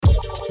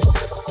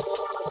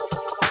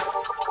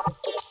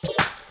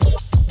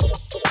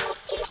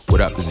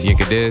up? This is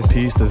Yinka Diz.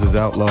 Peace, this is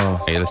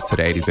Outlaw. Hey, listen to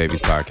the 80s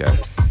Babies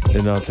podcast.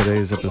 And on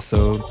today's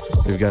episode,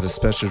 we've got a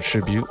special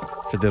tribute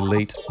for the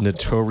late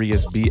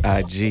Notorious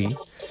B.I.G.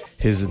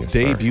 His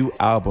debut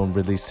album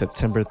released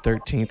September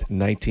 13th,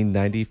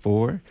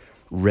 1994,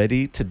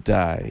 Ready to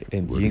Die.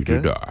 And Ready to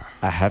Yinka, Die.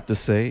 I have to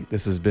say,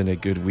 this has been a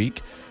good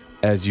week.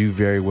 As you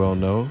very well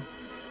know,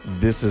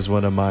 this is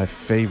one of my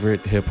favorite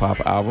hip-hop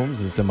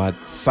albums. It's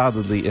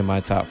solidly in my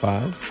top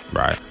 5.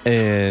 Right.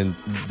 And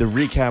the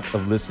recap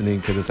of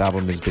listening to this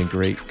album has been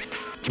great.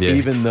 Yeah.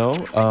 Even though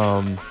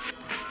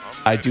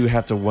I do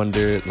have to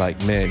wonder,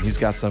 like, man, he's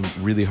got some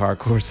really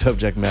hardcore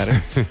subject matter,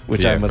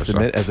 which Yeah, I must for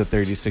admit, as a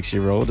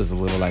 36-year-old, is a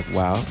little like,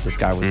 wow, this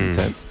guy was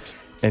intense.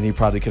 And he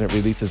probably couldn't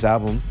release his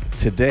album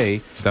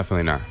today.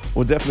 Definitely not.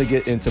 We'll definitely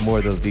get into more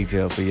of those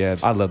details. But yeah,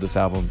 I love this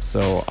album.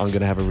 So I'm going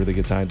to have a really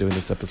good time doing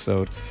this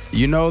episode.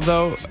 You know,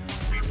 though,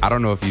 I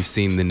don't know if you've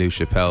seen the new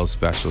Chappelle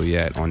special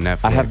yet on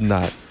Netflix. I have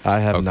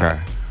not. not.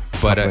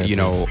 But, you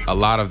know, a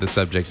lot of the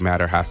subject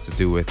matter has to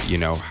do with, you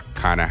know,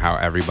 kind of how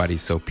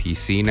everybody's so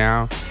PC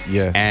now.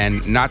 Yeah.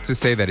 And not to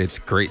say that it's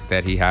great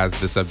that he has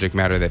the subject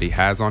matter that he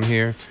has on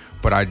here,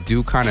 but I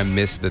do kind of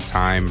miss the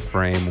time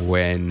frame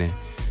when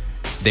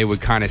they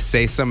would kind of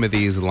say some of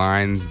these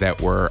lines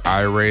that were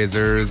eye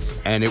raisers,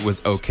 and it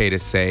was okay to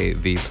say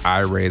these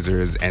eye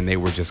raisers, and they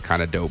were just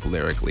kind of dope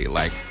lyrically.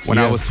 Like, when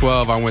I was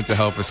 12, I went to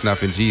hell for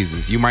snuffing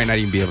Jesus. You might not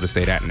even be able to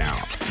say that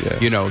now. Yeah.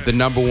 You know, the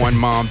 #1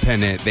 mom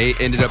pennant, they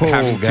ended up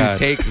having to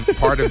take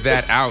part of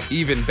that out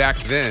even back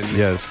then.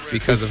 Yes.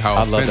 Because of how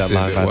I love offensive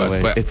that line, it by was. the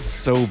way. But It's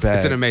so bad.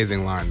 it's an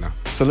amazing line, though.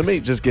 So let me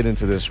just get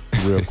into this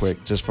real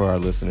quick, just for our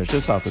listeners,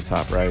 just off the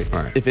top, right?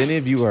 All right. If any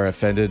of you are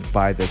offended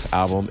by this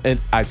album, and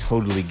I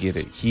totally get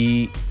it.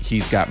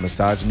 He's got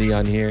misogyny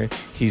on here.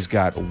 He's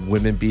got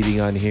women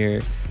beating on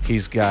here.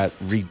 He's got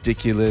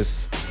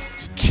ridiculous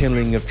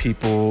killing of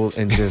people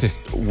and just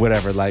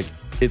whatever. Like,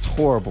 it's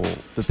horrible,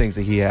 the things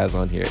that he has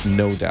on here,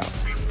 no doubt.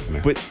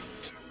 Man. But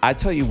I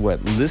tell you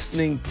what,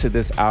 listening to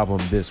this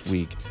album this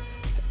week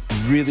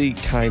really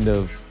kind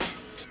of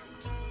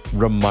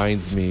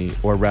reminds me,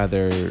 or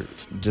rather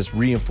just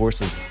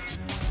reinforces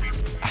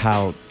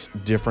how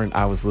different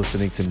I was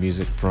listening to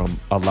music from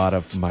a lot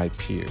of my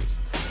peers.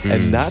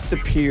 And not the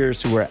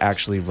peers who were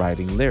actually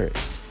writing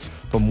lyrics,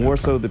 but more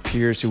so the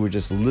peers who were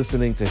just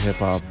listening to hip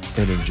hop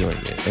and enjoying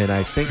it. And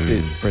I think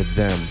that for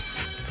them,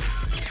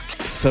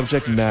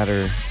 subject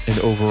matter and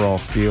overall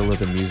feel of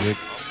the music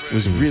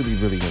was really,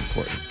 really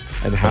important,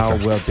 and how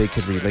well they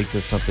could relate to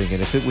something,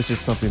 and if it was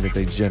just something that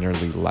they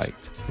generally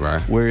liked.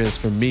 Right. Whereas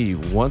for me,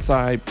 once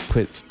I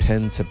put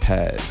pen to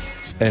pad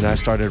and I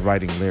started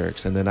writing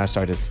lyrics, and then I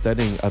started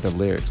studying other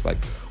lyrics,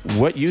 like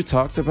what you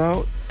talked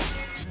about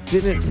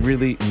didn't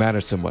really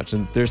matter so much.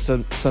 And there's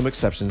some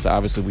exceptions.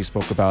 Obviously, we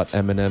spoke about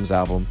Eminem's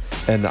album,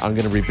 and I'm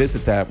going to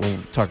revisit that when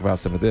we talk about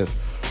some of this.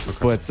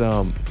 But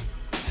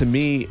to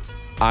me,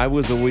 I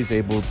was always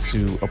able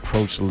to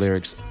approach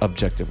lyrics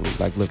objectively.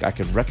 Like, look, I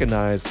can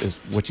recognize if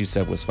what you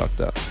said was fucked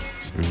up,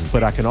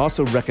 but I can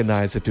also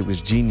recognize if it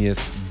was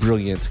genius,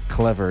 brilliant,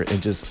 clever,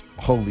 and just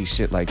holy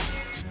shit, like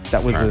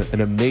that was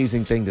an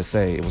amazing thing to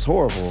say. It was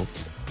horrible,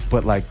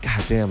 but like,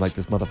 goddamn, like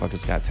this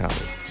motherfucker's got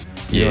talent.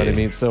 You know what I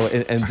mean? So,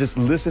 and just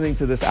listening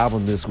to this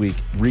album this week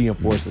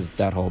reinforces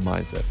that whole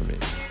mindset for me.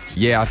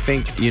 Yeah, I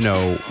think, you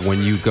know,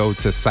 when you go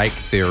to psych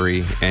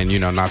theory, and, you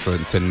know, not to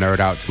nerd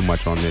out too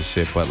much on this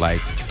shit, but like,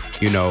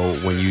 you know,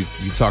 when you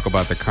talk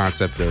about the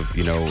concept of,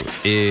 you know,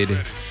 id,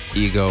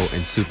 ego,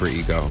 and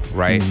superego,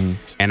 right?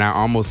 And I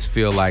almost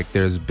feel like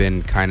there's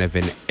been kind of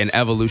an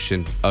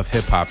evolution of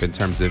hip hop in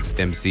terms of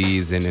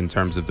MCs and in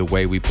terms of the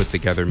way we put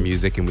together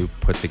music and we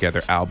put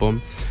together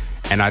album.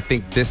 And I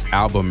think this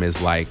album is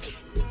like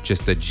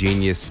just a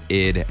genius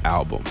id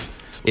album.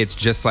 It's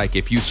just like,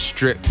 if you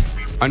strip,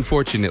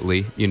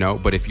 unfortunately, you know,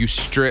 but if you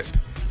strip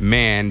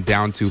man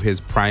down to his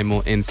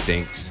primal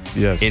instincts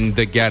in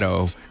the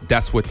ghetto,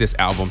 that's what this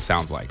album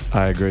sounds like.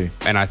 I agree.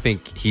 And I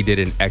think he did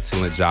an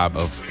excellent job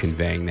of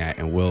conveying that,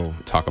 and we'll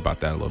talk about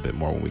that a little bit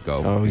more when we go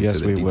into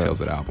the details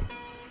of the album.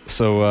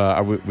 So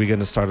are we going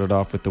to start it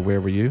off with the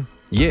Where Were You?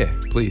 Yeah,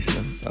 please.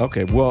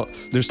 Okay, well,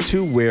 there's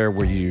 2 Where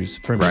Were Yous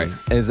for me. Right.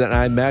 And then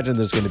I imagine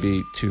there's going to be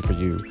 2 for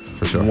you.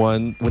 For sure.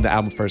 One when the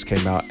album first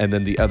came out, and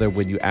then the other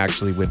when you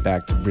actually went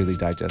back to really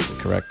digest it,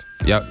 correct?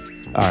 Yep.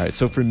 All right,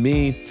 so for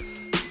me,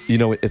 you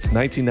know, it's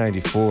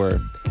 1994,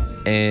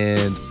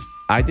 and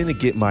I didn't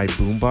get my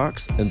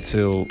boombox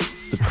until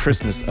the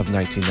Christmas of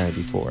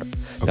 1994.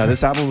 Okay. Now,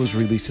 this album was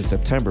released in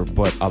September,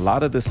 but a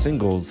lot of the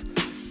singles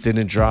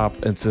didn't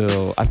drop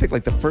until, I think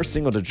like the first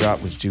single to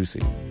drop was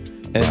Juicy.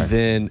 And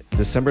then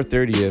December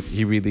 30th,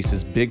 he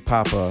releases Big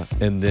Papa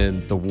and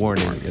then The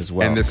Warning as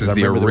well. And this is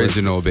the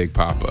original Big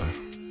Papa.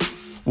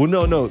 Well,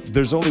 no.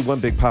 There's only one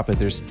Big Papa.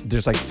 There's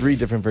like 3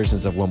 different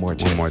versions of One More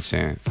Chance. One More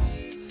Chance.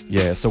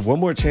 Yeah, so One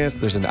More Chance,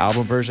 there's an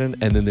album version,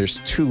 and then there's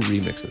 2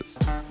 remixes.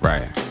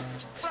 Right.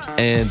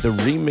 And the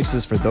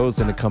remixes for those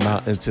didn't come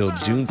out until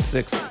June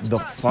 6th, the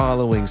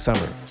following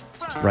summer.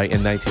 right,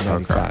 in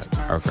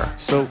 1995. Okay.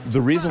 So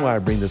the reason why I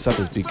bring this up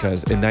is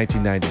because in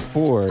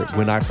 1994,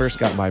 when I first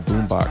got my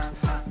boombox,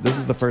 this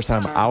is the first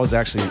time I was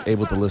actually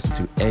able to listen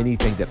to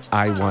anything that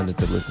I wanted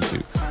to listen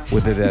to,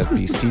 whether that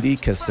be CD,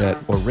 cassette,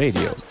 or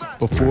radio.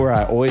 Before,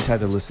 I always had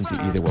to listen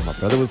to either what my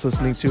brother was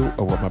listening to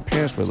or what my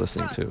parents were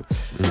listening to.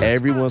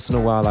 Every once in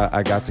a while,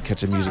 I got to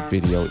catch a music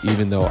video,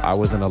 even though I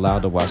wasn't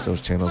allowed to watch those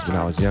channels when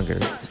I was younger.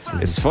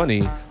 It's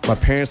funny, my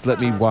parents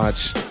let me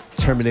watch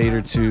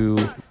Terminator 2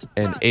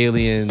 and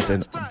Aliens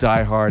and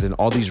Die Hard and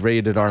all these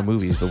rated R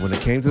movies. But when it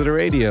came to the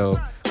radio,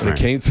 when it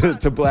came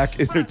to black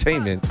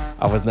entertainment,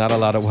 I was not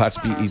allowed to watch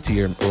BET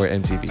or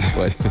MTV,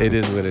 but it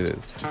is what it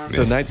is.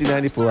 So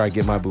 1994, I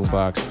get my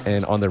boombox,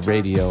 and on the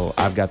radio,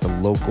 I've got the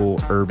local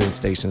urban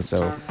station.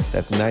 So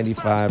that's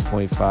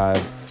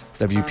 95.5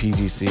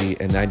 WPGC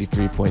and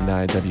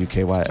 93.9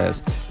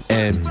 WKYS.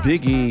 And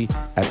Biggie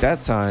at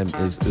that time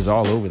is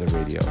all over the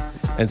radio.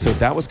 And so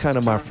that was kind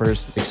of my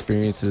first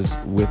experiences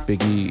with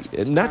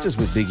Biggie, not just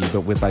with Biggie,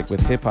 but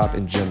with hip hop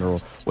in general,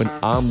 when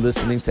I'm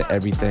listening to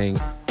everything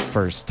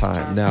first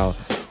time. Now,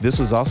 this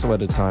was also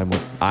at a time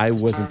when I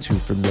wasn't too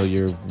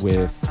familiar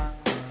with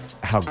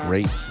how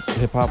great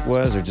hip hop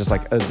was, or just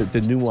like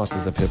the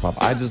nuances of hip hop.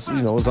 I just,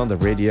 it was on the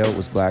radio, it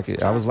was black,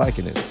 I was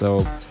liking it.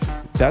 So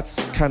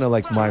that's kind of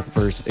like my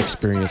first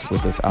experience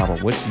with this album.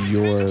 What's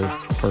your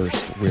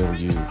first, where were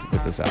you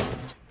with this album?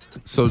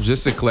 So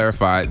just to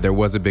clarify, there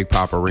was a Big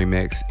Papa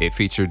remix. It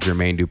featured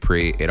Jermaine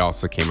Dupri. It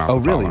also came out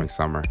the following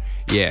summer.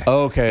 Yeah.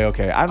 Okay.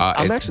 I'm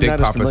it's actually Big not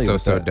Papa as familiar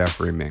So with that. Def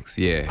remix.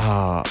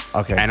 Yeah.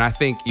 Okay. And I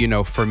think,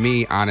 for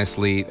me,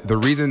 honestly, the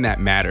reason that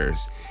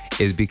matters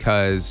is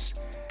because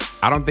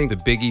I don't think the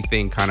Biggie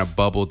thing kind of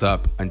bubbled up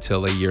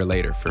until a year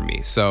later for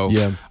me. So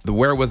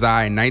where was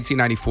I in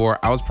 1994?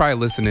 I was probably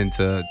listening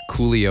to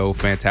Coolio,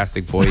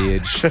 Fantastic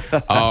Voyage.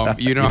 What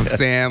I'm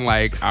saying?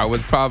 Like, I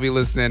was probably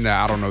listening to,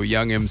 I don't know,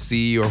 Young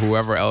MC or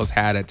whoever else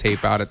had a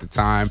tape out at the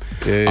time.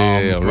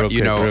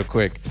 Real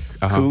quick.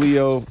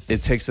 Coolio,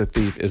 It Takes a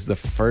Thief is the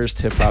first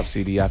hip hop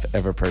CD I've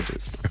ever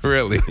purchased.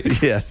 Really?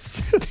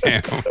 Yes.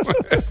 Damn.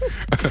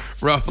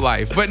 Rough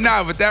life. But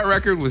that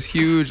record was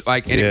huge.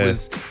 It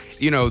was,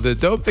 the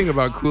dope thing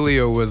about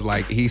Coolio was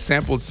he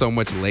sampled so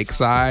much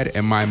Lakeside,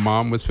 and my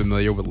mom was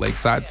familiar with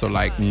Lakeside. So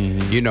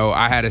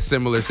I had a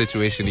similar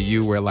situation to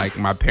you where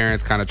my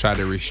parents kind of tried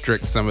to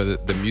restrict some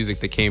of the music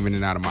that came in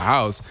and out of my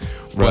house.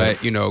 Right.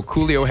 But,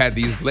 Coolio had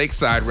these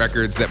Lakeside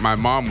records that my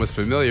mom was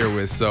familiar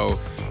with. So,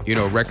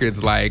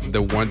 records like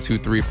the 1, 2,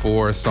 3,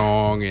 4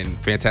 song and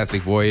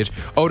Fantastic Voyage.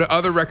 Oh, the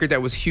other record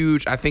that was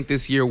huge, I think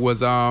this year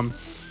was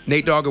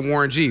Nate Dogg and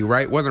Warren G,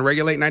 right? Wasn't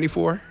Regulate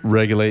 94?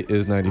 Regulate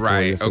is 94.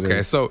 Right. Yes,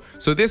 okay. So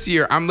this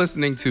year I'm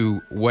listening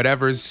to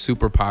whatever's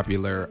super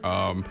popular.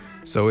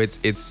 So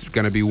it's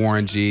gonna be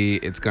Warren G.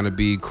 It's gonna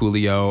be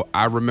Coolio.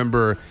 I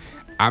remember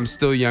I'm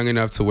still young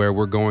enough to where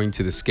we're going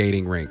to the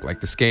skating rink.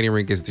 The skating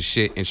rink is the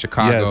shit in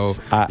Chicago. Yes,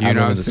 I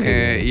know what I'm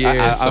saying?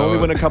 Yeah. I only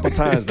went a couple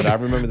times, but I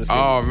remember the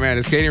skating rink. Oh man,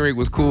 the skating rink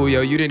was cool,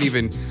 yo. You didn't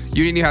even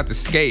have to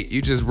skate.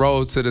 You just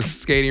rolled to the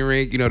skating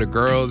rink. The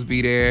girls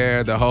be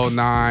there, the whole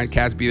nine.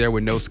 Cats be there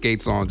with no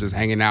skates on, just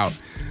hanging out.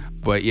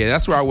 But yeah,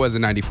 that's where I was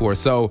in 94.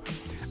 So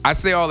I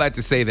say all that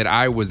to say that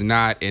I was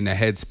not in a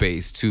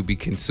headspace to be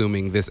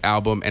consuming this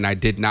album, and I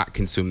did not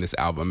consume this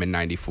album in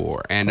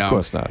 94. And of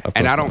course not.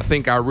 And I don't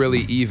think I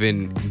really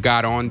even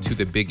got onto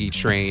the Biggie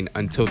train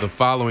until the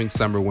following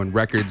summer, when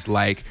records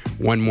like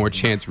One More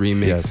Chance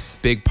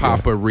remix, Big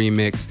Papa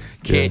remix,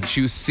 Can't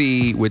You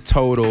See with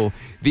Total,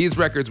 these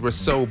records were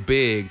so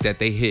big that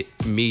they hit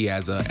me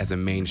as a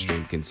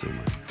mainstream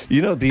consumer.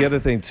 The other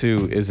thing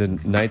too is in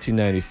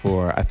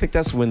 1994, I think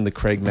that's when the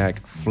Craig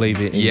Mack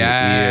Flavor in Your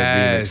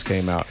Ear remix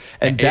came out.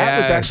 And that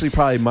was actually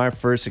probably my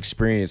first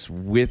experience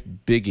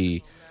with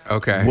Biggie.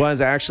 Okay.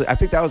 I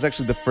think that was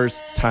actually the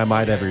first time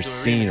I'd ever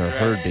seen or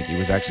heard Biggie,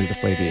 was actually the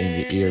Flavor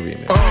in Your Ear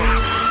remix.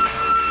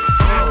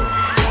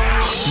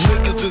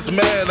 Niggas is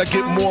mad, I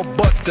get more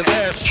butt than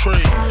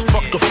ashtrays.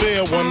 Fuck a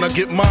fair one, I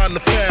get mine the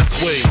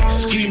fast way.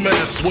 Ski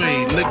mask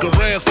way, nigga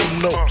ransom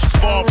notes.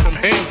 Far from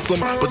handsome,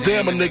 but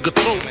damn a nigga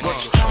tote.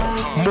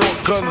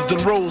 More guns than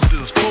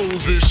roses,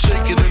 foes is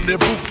shaking in their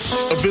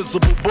boots. A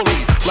visible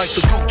bully, like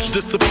the gooch,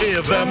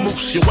 disappear,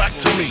 vamoose, you whack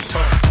to me.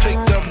 Take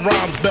them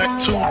rhymes back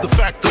to the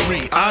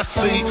factory. I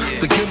see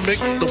the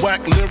gimmicks, the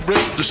whack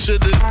lyrics, the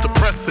shit is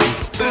depressing,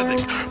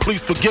 pathetic.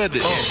 Please forget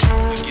it.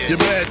 You're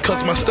mad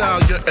cause my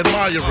style you're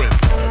admiring.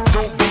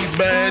 Don't be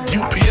mad,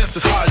 UPS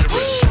is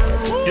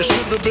hiring. You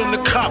should have been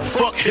a cop,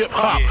 fuck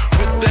hip-hop.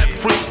 With that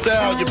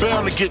freestyle, you're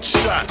bound to get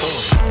shot.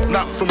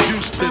 Not from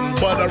Houston,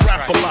 but I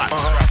rap a lot.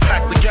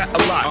 Pack the gat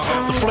a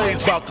lot, the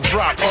flame's about to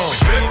drop.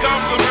 Here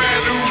comes a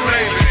brand new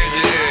flavor in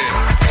your ear.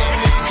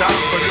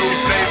 Time for new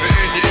flavor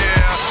in your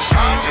ear.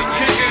 I'm just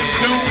kicking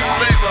new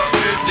flavor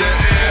in your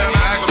ear.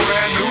 Like a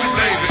brand new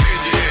flavor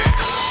in your ear.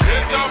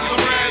 Here comes a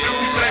brand new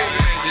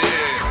flavor in your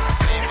ear.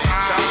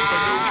 Time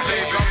for new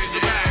flavor in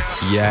your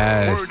ear.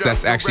 Yes. Yes,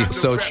 that's actually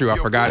so true. I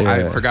forgot.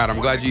 Yeah. I forgot. I'm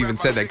glad you even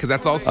said that because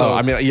that's also.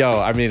 I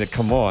mean,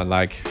 come on,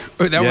 like.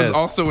 That was yes.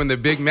 also when the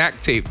Big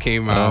Mac tape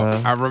came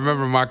out. I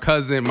remember my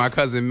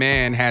cousin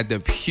Man had the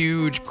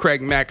huge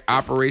Craig Mack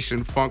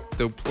Operation Funk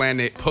the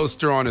Planet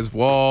poster on his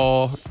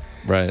wall.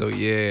 Right. So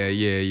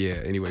yeah.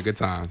 Anyway, good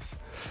times.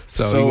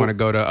 So you want to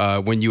go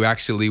to when you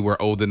actually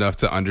were old enough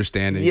to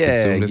understand and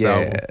consume this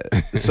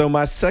album? So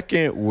my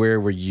second Where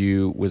Were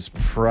You was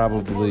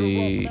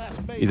probably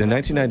either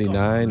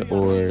 1999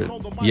 or,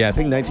 I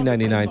think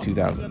 1999,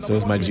 2000. So it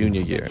was my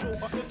junior year.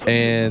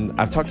 And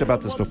I've talked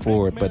about this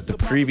before, but the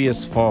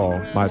previous fall,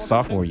 my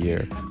sophomore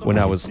year, when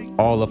I was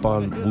all up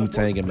on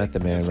Wu-Tang and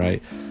Method Man,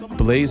 right?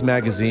 Blaze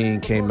Magazine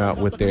came out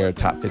with their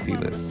top 50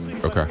 list.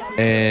 Okay.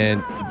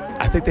 And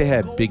I think they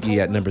had Biggie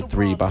at number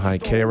 3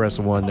 behind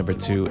KRS-One number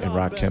 2 and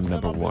Rakim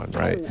number 1,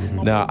 right?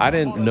 Mm-hmm. Now, I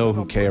didn't know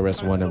who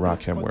KRS-One and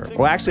Rakim were.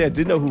 Well, actually, I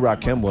did know who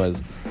Rakim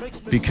was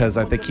because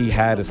I think he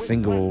had a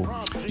single.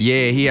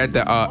 Yeah, he had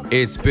the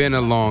It's Been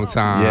a Long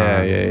Time.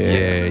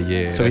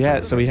 Yeah. So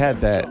he had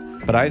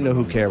that, but I didn't know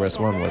who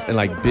KRS-One was. And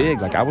like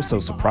Big, like I was so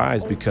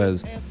surprised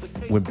because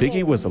when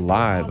Biggie was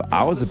alive,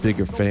 I was a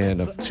bigger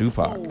fan of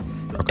Tupac.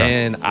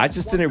 Okay. And I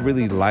just didn't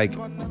really like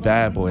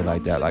Bad Boy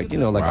like that. Like,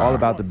 All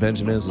About the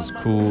Benjamins was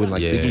cool. And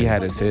like Biggie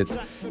had his hits.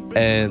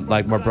 And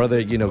like my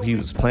brother, he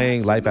was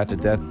playing Life After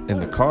Death in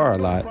the car a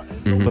lot.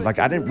 Mm-hmm. But like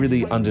I didn't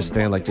really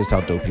understand like just how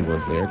dope he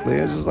was lyrically.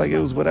 It was just like, it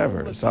was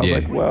whatever. So I was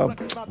like, well,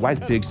 why is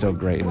Big so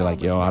great? And they're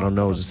like, I don't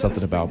know, just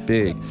something about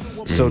Big.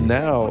 Mm-hmm. So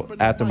now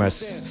after my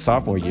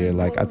sophomore year,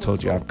 like I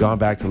told you, I've gone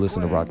back to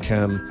listen to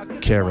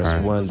Rakim,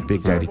 KRS-One,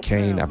 Big Daddy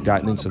Kane. I've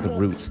gotten into the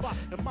roots.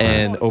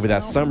 And over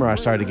that summer, I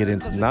started to get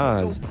into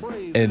Nas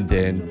and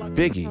then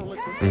Biggie.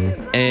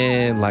 Mm-hmm.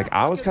 And like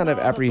I was kind of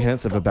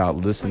apprehensive about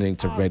listening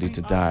to Ready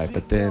to Die,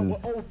 but then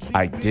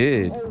I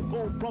did.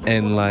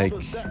 And like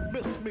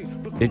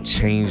it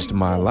changed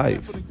my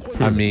life.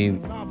 I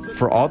mean,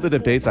 for all the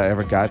debates I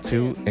ever got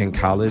to in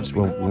college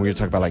when we were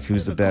talking about like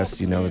who's the best,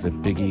 is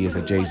it Biggie, is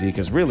it Jay-Z?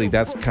 Because really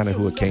that's kind of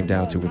who it came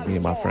down to with me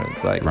and my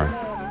friends. Like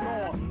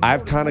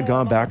I've kind of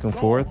gone back and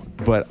forth,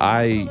 but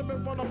I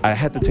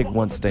had to take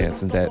one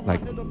stance in that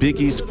like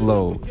Biggie's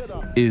flow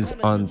is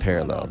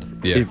unparalleled.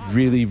 Yeah. It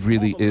really,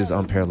 really is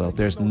unparalleled.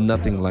 There's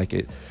nothing like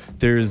it.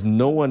 There is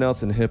no one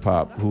else in hip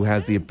hop who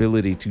has the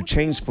ability to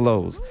change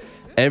flows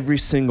every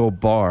single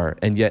bar,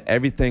 and yet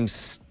everything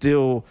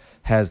still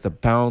has the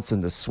bounce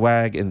and the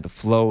swag and the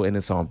flow, and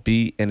it's on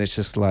beat. And it's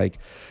just like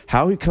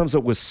how he comes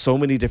up with so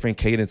many different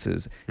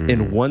cadences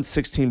in one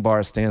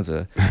 16-bar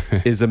stanza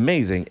is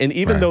amazing. And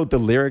even though the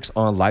lyrics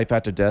on Life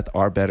After Death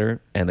are better,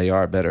 and they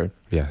are better.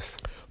 Yes.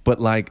 But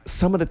like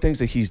some of the things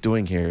that he's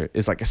doing here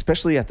is like,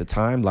 especially at the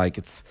time, like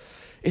it's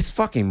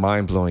fucking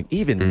mind blowing.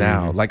 Even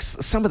now, like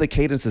some of the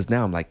cadences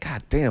now, I'm like,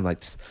 God damn,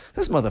 like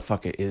this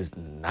motherfucker is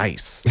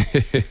nice.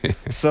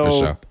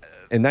 So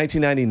in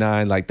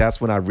 1999, like that's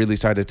when I really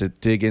started to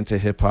dig into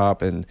hip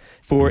hop. And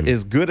for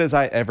as good as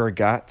I ever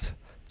got,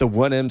 the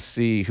one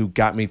MC who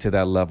got me to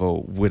that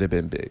level would have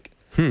been Big.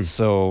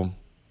 So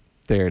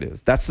there it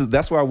is.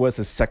 That's where I was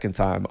the second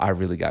time I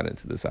really got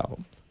into this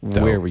album.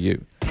 Dope. Where were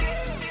you?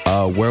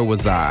 Where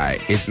was I?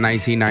 It's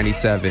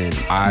 1997.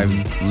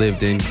 I've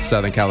lived in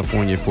Southern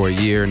California for a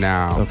year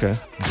now. Okay.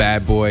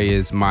 Bad Boy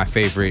is my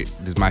favorite.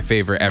 Is my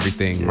favorite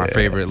everything. My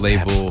favorite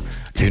label.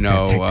 Take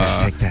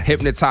that.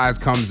 Hypnotize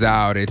comes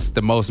out. It's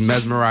the most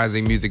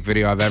mesmerizing music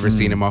video I've ever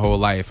seen in my whole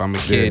life. I'm a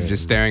kid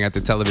just staring at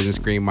the television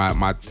screen. My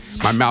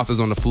mouth is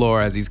on the floor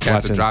as these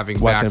cats are driving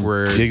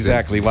backwards.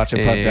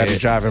 Watching Puff Daddy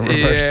drive in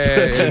reverse.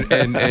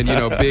 Yeah, and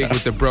Big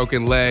with the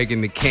broken leg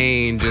and the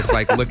cane, just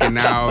like looking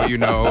out.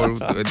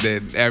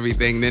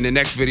 Everything. Then the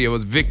next video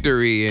was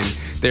Victory, and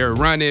they're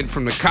running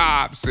from the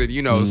cops,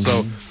 and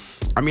so.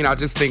 I mean, I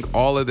just think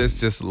all of this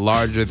just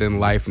larger than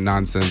life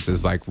nonsense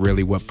is like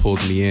really what pulled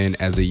me in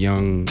as a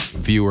young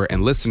viewer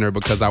and listener,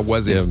 because I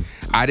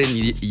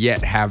didn't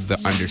yet have the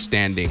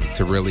understanding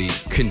to really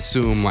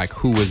consume like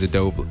who was a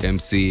dope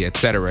MC,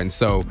 etc. And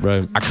so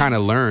I kind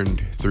of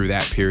learned through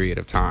that period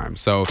of time.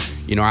 So,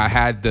 I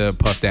had the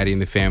Puff Daddy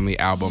and the Family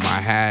album.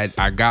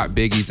 I got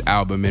Biggie's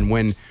album. And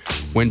when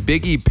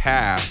Biggie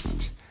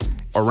passed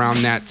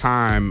around that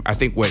time, I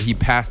think he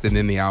passed and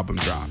then the album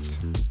dropped.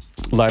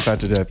 Life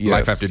After Death, yes.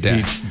 Life After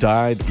Death. He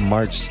died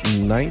March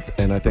 9th,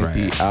 and I think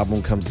the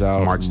album comes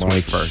out March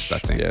 21st, I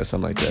think. Yeah,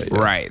 something like that. Yeah.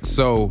 Right.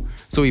 So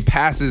he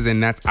passes,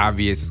 and that's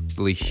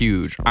obviously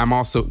huge. I'm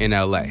also in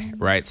LA,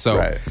 right?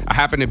 So I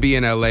happen to be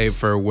in LA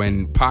for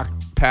when Pac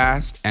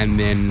passed and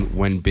then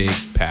when Big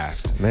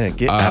passed. Man,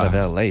 get out of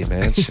LA,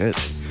 man. Shit.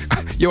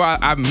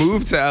 I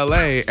moved to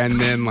LA, and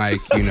then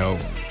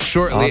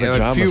shortly, a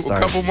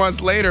couple months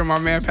later, my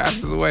man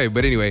passes away.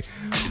 But anyway,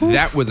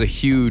 that was a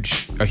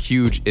huge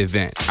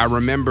event. I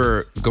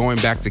remember going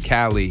back to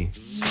Cali,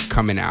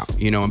 coming out,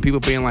 and people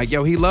being like,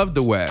 yo, he loved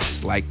the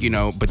West,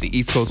 but the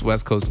East Coast,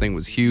 West Coast thing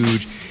was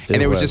huge.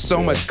 And there was just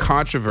so much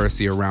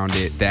controversy around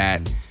it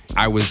that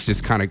I was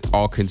just kind of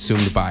all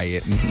consumed by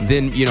it.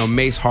 Then,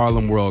 Mace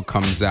Harlem World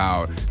comes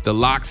out. The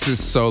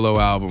Lox's solo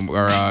album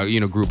or,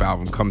 group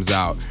album comes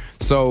out.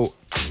 So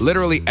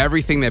literally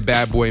everything that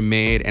Bad Boy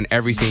made and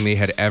everything they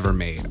had ever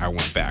made. I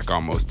went back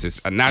almost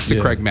to not to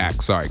Craig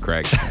Mack, sorry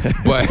Craig,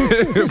 but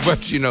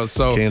but you know,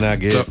 so Can I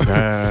get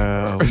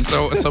down?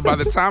 so by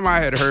the time I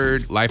had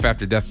heard Life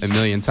After Death a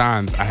million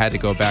times, I had to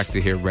go back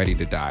to hear Ready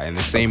to Die in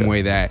the same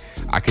way that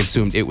I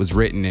consumed It Was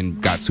Written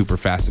and got super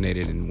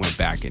fascinated and went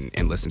back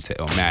and listened to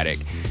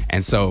Illmatic.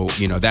 And so,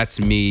 you know, that's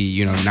me,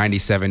 you know,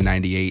 97,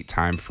 98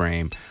 time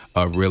frame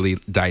of really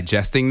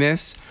digesting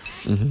this.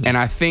 And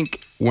I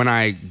think when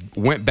I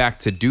went back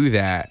to do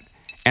that,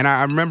 and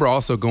I remember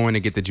also going to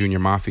get the Junior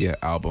Mafia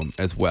album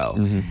as well.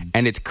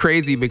 And it's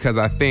crazy because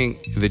I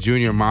think the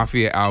Junior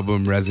Mafia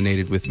album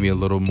resonated with me a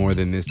little more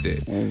than this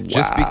did.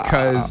 Just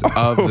because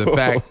of the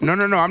fact, no,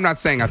 I'm not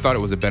saying I thought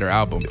it was a better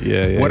album.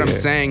 What I'm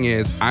saying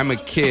is I'm a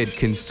kid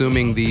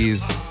consuming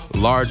these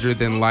larger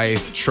than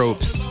life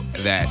tropes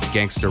that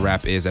gangster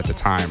rap is at the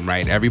time,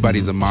 right?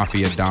 Everybody's a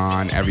mafia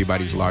don,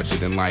 everybody's larger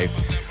than life.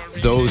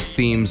 Those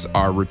themes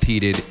are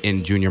repeated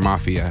in Junior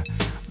Mafia.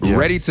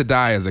 Ready to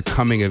Die is a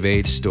coming of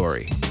age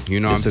story. You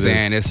know what I'm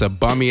saying? It's a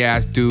bummy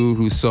ass dude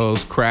who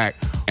sells crack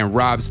and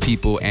robs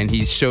people, and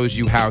he shows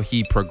you how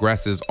he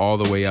progresses all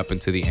the way up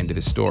until the end of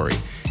the story.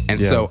 And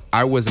so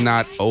I was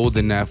not old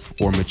enough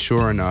or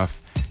mature enough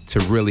to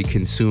really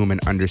consume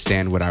and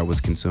understand what I was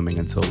consuming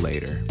until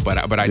later.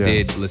 But I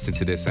did listen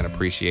to this and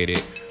appreciate it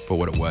for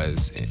what it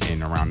was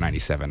in around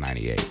 97,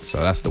 98. So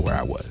that's where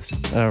I was.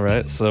 All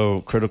right.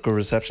 So critical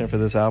reception for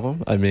this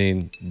album. I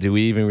mean, do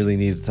we even really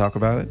need to talk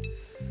about it?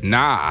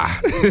 Nah.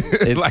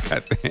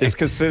 It's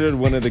considered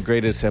one of the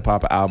greatest hip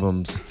hop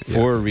albums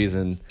for a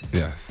reason.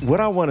 Yes.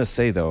 What I want to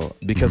say though,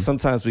 because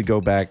sometimes we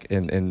go back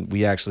and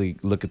we actually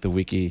look at the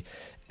wiki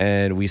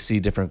and we see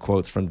different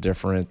quotes from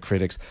different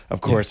critics.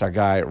 Of course, our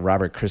guy,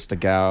 Robert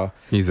Christgau,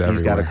 he's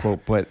got a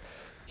quote, but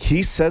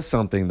he says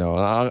something though.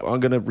 I'm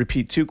going to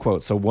repeat two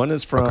quotes. So one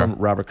is from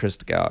Robert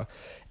Christgau.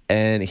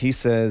 And he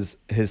says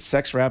his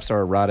sex raps are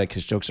erotic,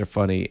 his jokes are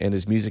funny, and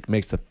his music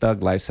makes the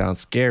thug life sound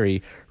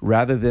scary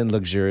rather than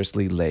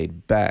luxuriously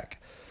laid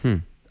back.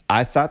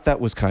 I thought that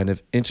was kind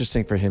of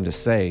interesting for him to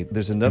say.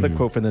 There's another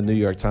quote from the New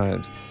York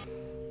Times.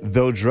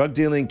 Though drug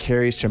dealing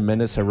carries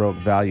tremendous heroic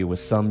value with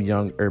some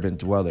young urban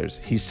dwellers,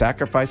 he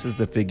sacrifices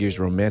the figure's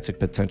romantic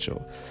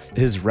potential.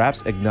 His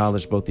raps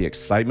acknowledge both the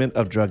excitement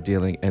of drug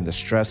dealing and the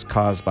stress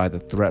caused by the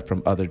threat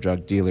from other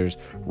drug dealers,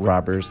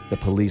 robbers, the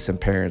police, and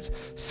parents,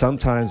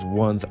 sometimes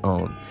one's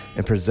own.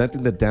 In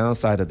presenting the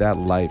downside of that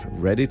life,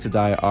 Ready to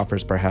Die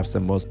offers perhaps the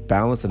most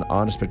balanced and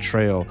honest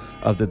portrayal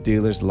of the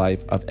dealer's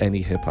life of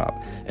any hip-hop.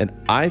 And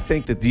I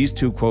think that these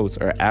two quotes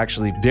are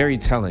actually very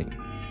telling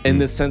in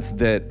the sense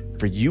that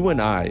for you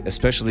and I,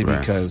 especially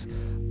because,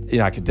 you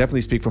know, I can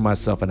definitely speak for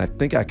myself and I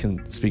think I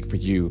can speak for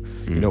you.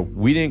 You know,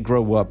 we didn't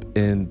grow up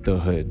in the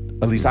hood.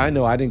 At least I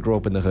know I didn't grow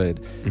up in the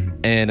hood.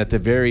 And at the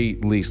very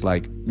least,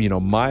 like, you know,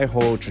 my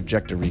whole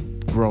trajectory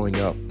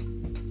growing up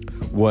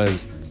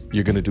was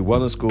you're going to do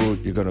well in school,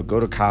 you're going to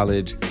go to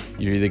college,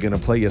 you're either going to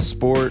play a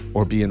sport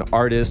or be an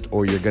artist,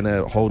 or you're going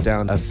to hold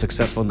down a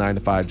successful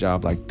 9-to-5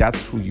 job. Like,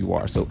 that's who you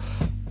are. So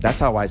that's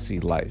how I see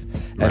life.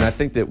 And I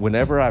think that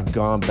whenever I've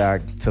gone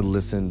back to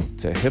listen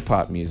to hip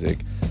hop music,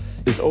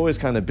 it's always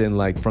kind of been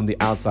like from the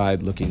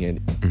outside looking in.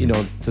 You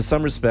know, to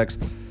some respects,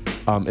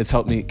 it's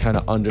helped me kind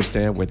of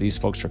understand where these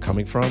folks are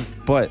coming from.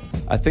 But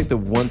I think the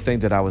one thing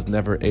that I was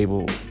never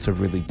able to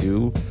really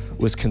do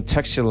was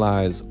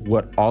contextualize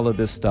what all of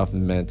this stuff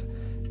meant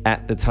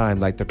at the time,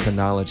 like the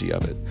chronology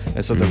of it.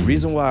 And so the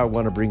reason why I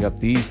want to bring up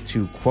these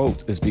two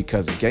quotes is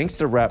because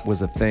gangster rap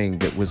was a thing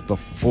that was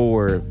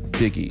before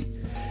Biggie.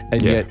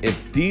 And yet, if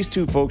these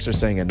two folks are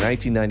saying in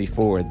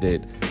 1994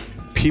 that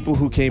people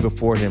who came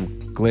before him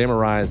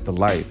glamorized the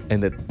life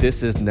and that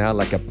this is now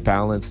like a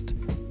balanced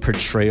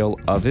portrayal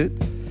of it,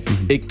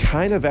 it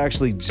kind of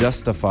actually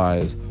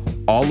justifies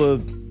all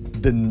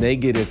of the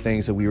negative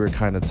things that we were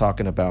kind of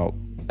talking about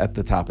at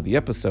the top of the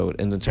episode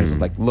in terms of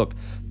like, look,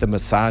 the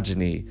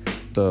misogyny,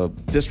 the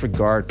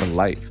disregard for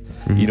life.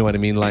 You know what I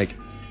mean? Like,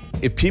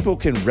 if people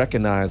can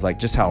recognize like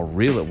just how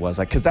real it was,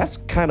 like, because that's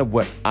kind of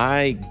what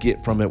I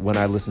get from it when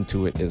I listen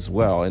to it as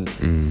well.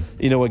 And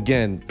you know,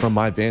 again, from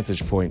my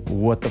vantage point,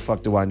 what the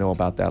fuck do I know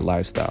about that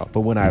lifestyle?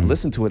 But when I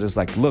listen to it, it's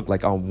like, look,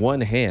 like on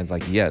one hand, it's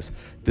like, yes,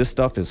 this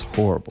stuff is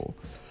horrible.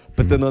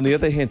 But then on the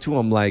other hand too,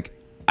 I'm like,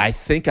 I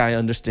think I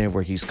understand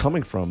where he's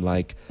coming from.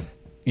 Like,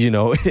 you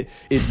know,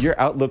 if your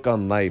outlook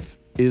on life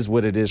is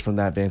what it is from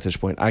that vantage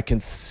point, I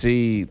can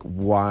see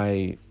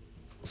why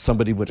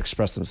somebody would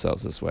express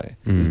themselves this way.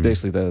 It's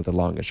basically the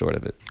long and short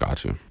of it.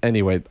 Got you.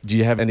 Anyway, do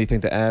you have anything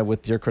to add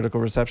with your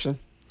critical reception?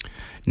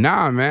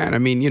 Nah, man. I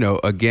mean, you know,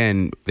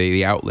 again,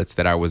 the outlets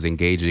that I was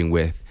engaging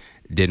with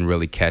didn't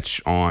really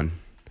catch on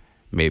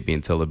maybe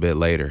until a bit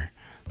later.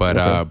 But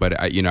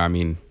you know, I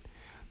mean,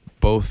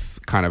 both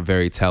kind of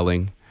very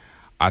telling.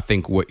 I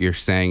think what you're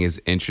saying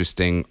is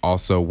interesting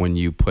also when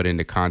you put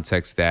into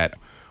context that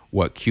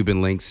what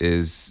Cuban Links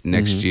is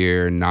next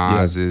year,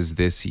 Nas is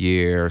this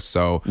year.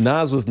 So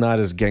Nas was not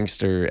as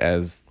gangster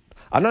as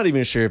I'm not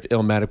even sure if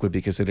Illmatic would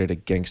be considered a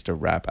gangster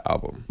rap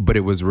album. But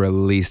it was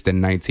released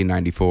in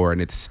 1994,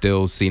 and it's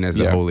still seen as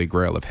the holy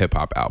grail of hip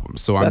hop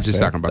albums. So I'm That's just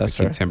fair. talking about That's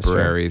the fair.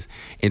 contemporaries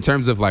in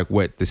terms of like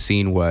what the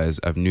scene was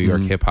of New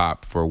York hip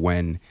hop for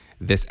when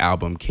this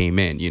album came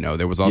in. You know,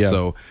 there was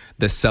also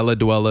the Cellar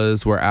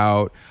Dwellers were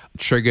out.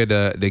 Trigger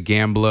the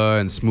Gambler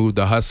and Smooth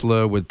the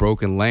Hustler with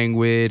Broken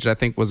Language, I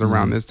think, was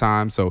around this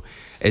time. So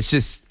it's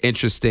just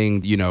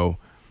interesting, you know,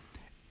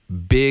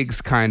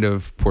 Big's kind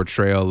of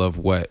portrayal of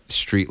what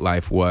street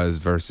life was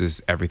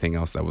versus everything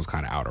else that was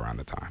kind of out around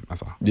the time.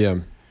 That's all. Yeah.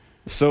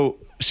 So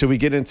should we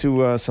get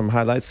into some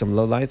highlights, some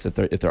lowlights,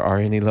 if there are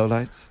any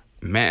lowlights?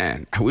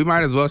 Man, we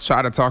might as well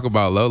try to talk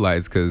about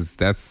lowlights because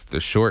that's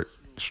the short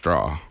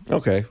straw.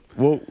 Okay.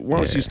 Well, why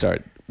don't you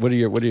start? What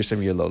are some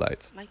of your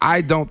lowlights? I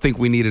don't think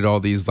we needed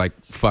all these like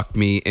fuck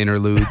me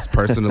interludes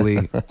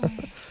personally.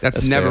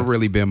 That's never fair.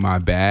 really been my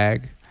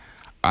bag.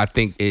 I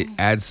think it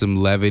adds some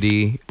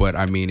levity, but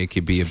I mean it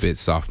could be a bit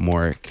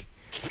sophomoric.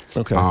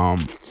 Okay.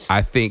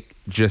 I think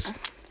just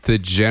the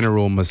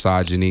general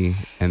misogyny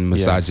and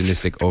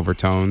misogynistic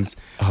overtones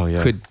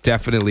could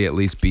definitely at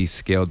least be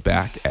scaled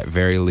back at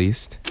very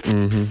least.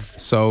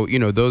 So, you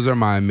know, those are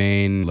my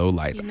main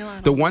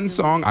lowlights. The one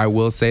song I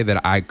will say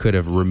that I could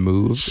have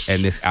removed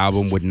and this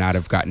album would not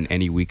have gotten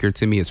any weaker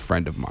to me is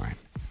Friend of Mine.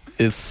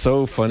 It's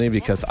so funny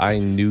because I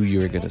knew you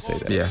were going to say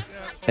that. Yeah.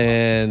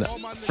 And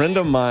Friend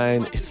of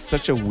Mine is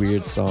such a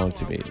weird song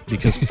to me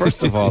because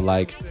first of all,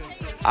 like,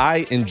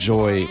 I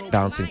enjoy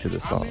bouncing to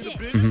this song.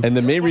 And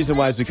the main reason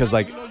why is because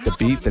like the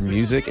beat, the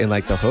music, and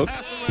like the hook,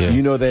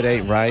 you know that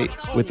ain't right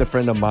with the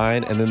Friend of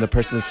Mine. And then the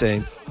person is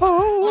saying,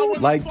 oh,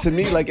 like to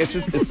me, like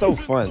it's so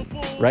fun,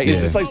 right?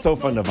 It's just like so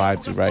fun to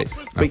vibe to, right?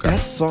 But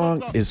that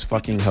song is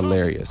fucking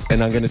hilarious.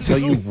 And I'm going to tell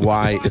you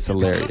why it's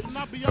hilarious.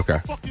 Okay.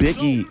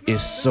 Biggie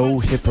is so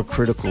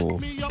hypocritical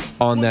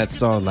on that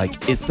song.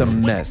 Like, it's a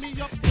mess.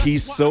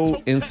 He's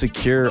so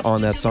insecure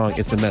on that song.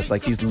 It's a mess.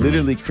 Like, he's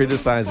literally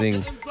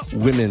criticizing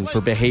women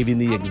for behaving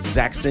the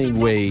exact same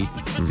way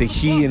that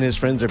he and his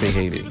friends are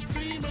behaving.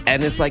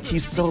 And it's like,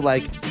 he's so,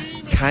 like,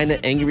 kind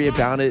of angry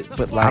about it,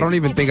 but like... I don't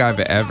even think I've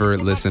ever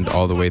listened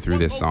all the way through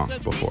this song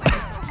before.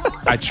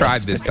 I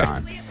tried this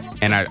time.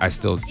 And I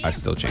still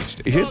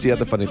changed it. Here's the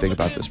other funny thing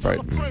about this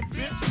part.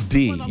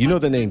 D, you know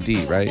the name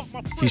D, right?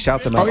 He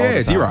shouts him out all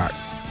the time. D-Rock.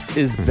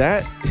 Is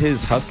that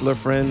his hustler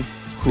friend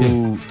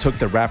who took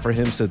the rap for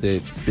him so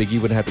that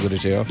Biggie wouldn't have to go to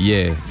jail?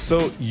 Yeah.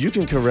 So you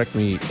can correct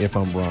me if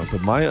I'm wrong,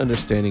 but my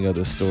understanding of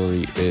the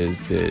story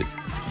is that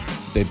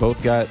they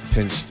both got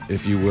pinched,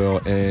 if you will,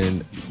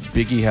 and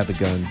Biggie had the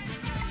gun.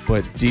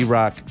 But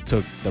D-Rock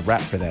took the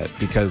rap for that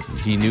because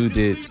he knew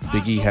that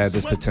Biggie had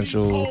this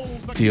potential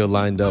deal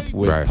lined up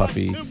with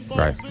Puffy.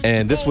 Right.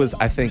 And this was,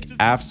 I think,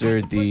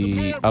 after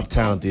the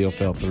Uptown deal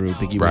fell through.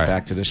 Biggie went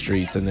back to the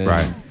streets and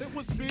then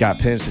got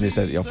pinched and he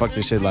said, yo, fuck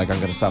this shit. Like, I'm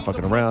going to stop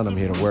fucking around. I'm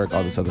here to work,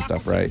 all this other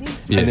stuff, right?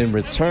 Yeah. And in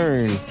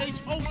return,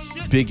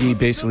 Biggie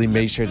basically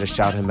made sure to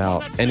shout him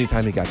out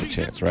anytime he got the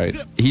chance, right?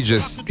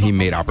 He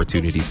made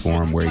opportunities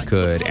for him where he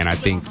could, and I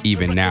think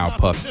even now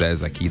Puff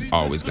says like he's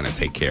always gonna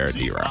take care of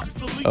D-Rock.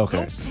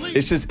 Okay.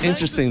 It's just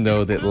interesting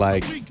though that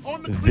like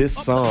this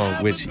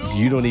song, which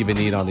you don't even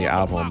need on the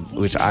album,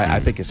 which I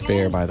think is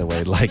fair by the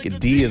way,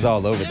 like D is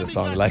all over this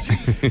song. Like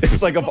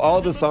it's like of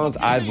all the songs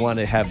I'd want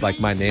to have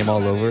like my name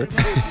all over,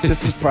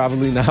 this is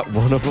probably not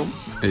one of them.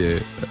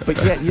 Yeah.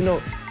 But yeah, you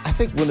know, I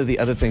think one of the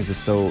other things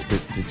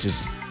that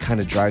just kind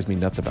of drives me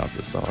nuts about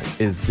this song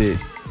is that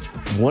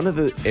one of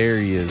the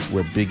areas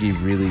where Biggie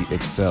really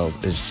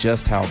excels is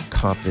just how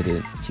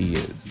confident he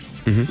is.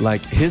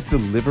 Like his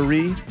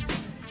delivery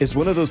is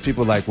one of those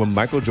people like when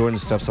Michael Jordan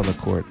steps on the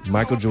court,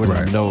 Michael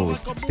Jordan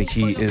knows that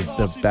he is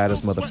the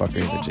baddest motherfucker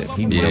in the gym.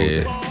 He knows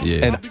it.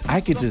 Yeah. And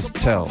I could just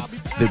tell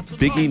that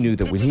Biggie knew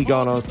that when he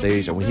got on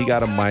stage and when he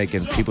got a mic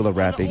and people are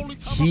rapping,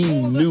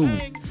 he knew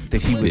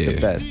that he was the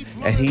best.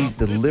 And he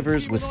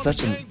delivers with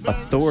such an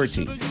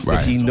authority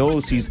that he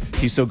knows he's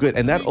so good.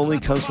 And that only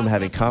comes from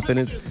having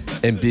confidence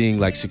and being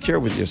like secure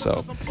with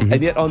yourself.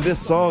 And yet on this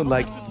song,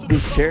 like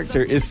his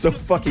character is so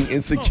fucking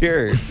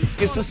insecure.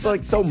 It's just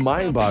like so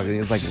mind-boggling.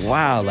 It's like,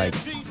 wow, like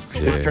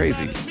it's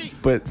crazy.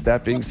 But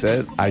that being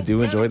said, I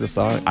do enjoy the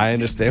song. I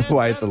understand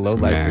why it's a low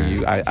light for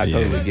you. I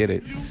totally get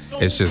it.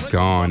 It's just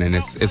gone, and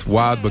it's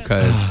wild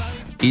because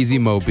Easy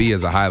Mo B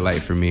is a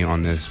highlight for me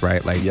on this,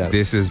 right? Like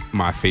this is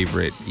my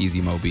favorite Easy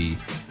Mo B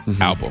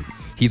album.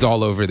 He's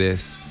all over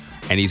this,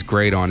 and he's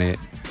great on it.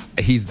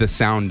 He's the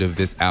sound of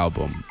this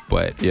album,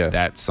 but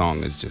that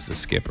song is just a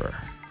skipper.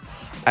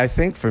 I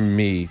think for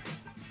me,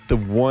 the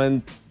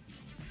one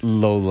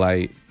low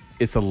light,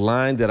 it's a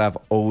line that I've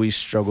always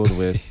struggled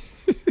with.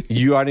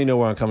 You already know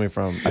where I'm coming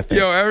from, I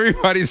think. Yo,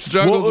 everybody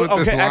struggles with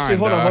this line. Actually,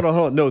 hold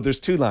on. No, there's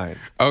two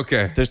lines.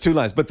 Okay. There's two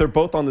lines, but they're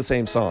both on the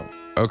same song.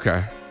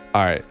 Okay.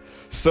 All right.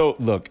 So,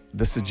 look,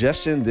 the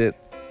suggestion that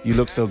you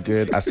look so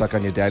good, I suck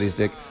on your daddy's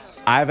dick,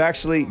 I've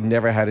actually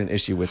never had an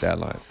issue with that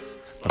line.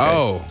 Okay?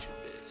 Oh.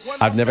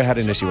 I've never had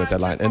an issue with that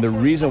line. And the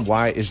reason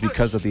why is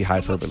because of the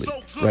hyperbole,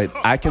 right?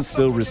 I can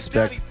still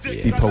respect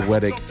the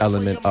poetic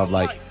element of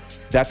like,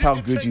 that's how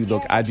good you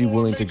look. I'd be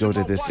willing to go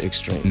to this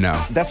extreme. No.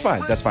 That's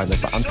fine.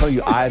 I'm telling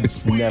you,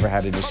 I've never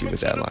had an issue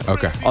with that line.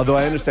 Okay. Although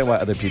I understand why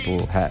other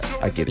people have.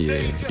 I get it.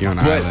 Yeah, you're on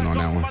the island on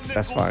that one.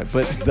 That's fine.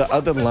 But the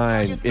other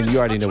line, and you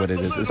already know what it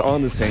is, it's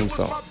on the same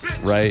song,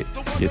 right?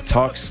 You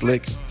talk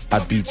slick, I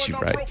beat you,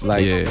 right?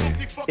 Like, Yeah.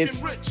 it's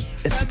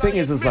the thing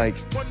is like,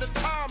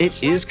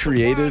 it is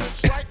creative.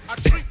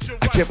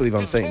 I can't believe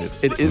I'm saying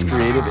this. It is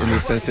creative in the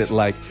sense that,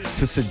 like,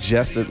 to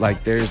suggest that,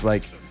 like, there's,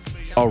 like,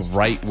 a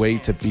right way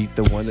to beat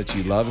the one that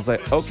you love. It's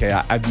like, okay,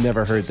 I've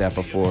never heard that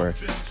before.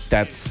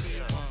 That's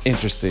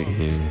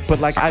interesting. But,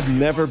 like, I've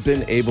never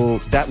been able,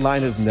 that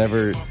line has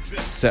never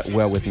set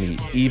well with me,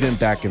 even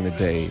back in the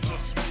day.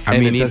 I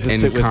And mean, it doesn't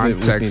sit in with me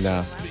context,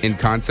 now. in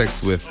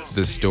context with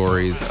the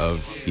stories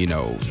of, you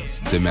know,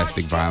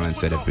 domestic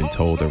violence that have been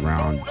told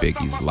around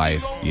Biggie's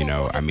life, you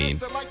know, I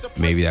mean,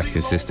 maybe that's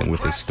consistent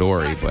with his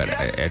story, but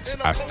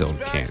I still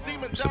can't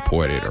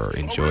support it or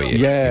enjoy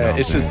it. Yeah, you know what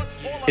it's I'm just,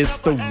 saying?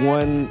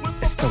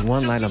 it's the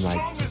one line I'm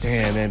like,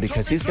 damn, man,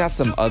 because he's got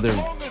some other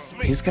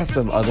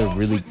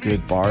really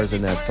good bars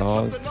in that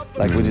song.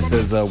 Like when he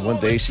says, one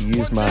day she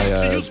used my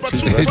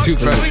toothbrush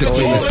Toothbrush to to clean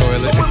clean the the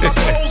toilet. toilet. My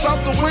clothes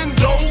out the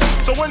window,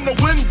 so when the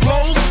wind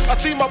blows, I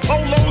see my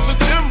polos and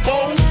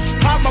Timbos.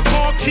 Hide my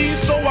car keys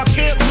so I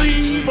can't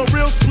leave. A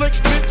real slick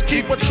bitch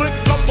keep a trick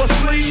up her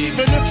sleeve,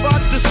 and if I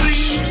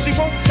deceive, she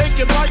won't take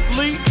it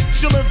lightly.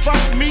 She'll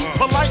invite me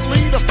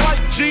politely to fight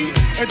G,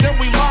 and then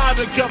we lie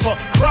together,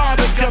 cry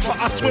together.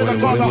 I swear to When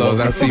God, Lowe's,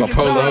 I see fucking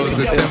polos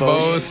and die.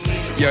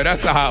 Timbos. Yo,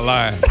 that's a hot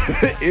line.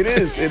 It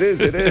is.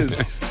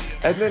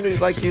 And then he's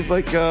like,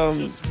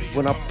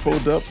 when I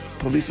pulled up,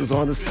 police was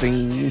on the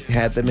scene,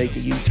 had to make a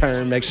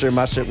U-turn, make sure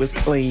my shit was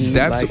clean.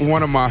 That's like,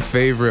 one of my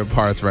favorite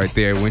parts right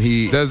there. When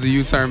he does the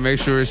U-turn, make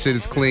sure his shit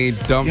is clean,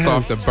 dumps Yes.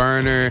 off the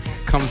burner,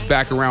 comes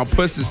back around,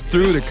 pushes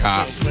through the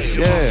cops.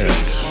 yeah.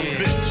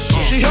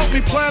 She helped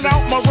me plan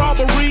out my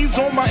robberies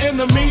on my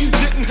enemies.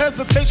 Didn't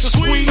hesitate to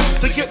squeeze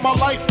to get my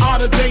life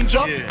out of danger.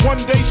 One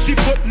day she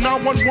put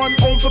 911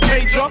 on the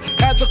pager.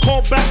 Had to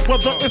call back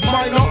whether it's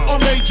minor or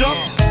major.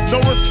 No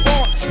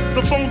response,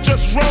 the phone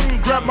just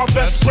rung. Grab my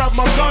vest, grab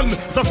my gun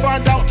to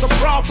find out the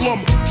problem.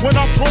 When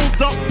I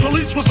pulled up,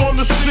 police was on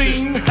the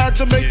scene. Had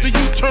to make the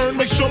U-turn,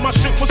 make sure my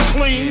shit was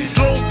clean.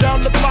 Drove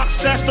down the block,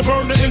 stashed the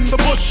burner in the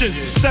bushes.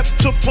 Stepped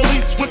to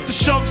police with the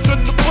shoves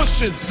and the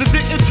pushes. It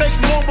didn't take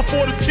long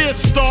before the tears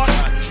start.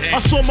 I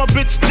saw my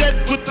bitch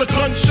dead with the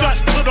gunshot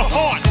to the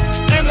heart.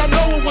 And I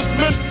know it was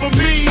meant for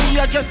me.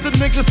 I guess the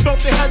niggas felt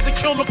they had to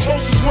kill the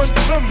closest one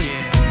to me.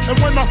 And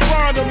when I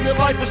find them, their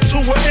life was to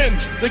an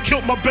end. They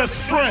killed my best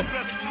friend.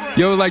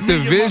 Yo, like the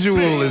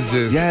visual is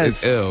just Yes.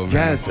 it's ill, man.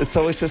 Yes. And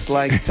so it's just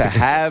like to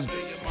have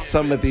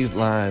some of these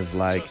lines,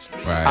 like,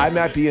 Right. I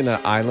might be in an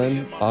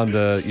island on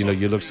the, you know,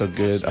 you look so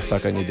good, I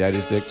suck on your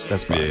daddy's dick.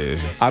 That's fine. Yeah.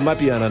 I might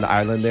be on an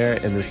island there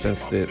in the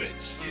sense that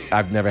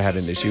I've never had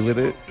an issue with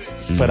it.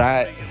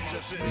 But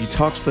you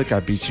talk slick, I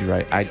beat you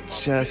right.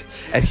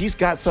 And he's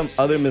got some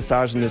other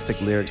misogynistic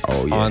lyrics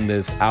Oh, yeah. on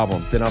this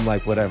album. Then I'm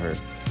like, whatever.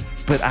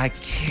 But I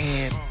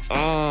can't.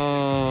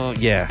 Oh,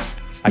 yeah.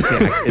 I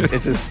can't.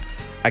 It's just,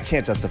 I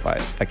can't justify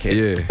it. I can't.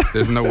 Yeah,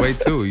 there's no way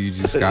to. You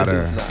just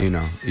gotta,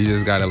 you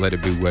just gotta let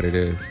it be what it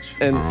is.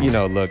 And, you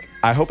know, look,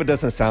 I hope it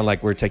doesn't sound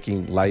like we're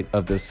taking light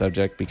of this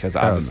subject because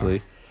no.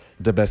 obviously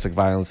domestic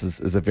violence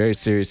is a very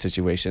serious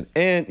situation.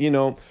 And, you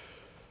know,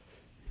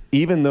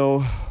 even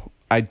though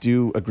I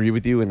do agree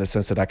with you in the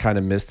sense that I kind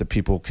of miss that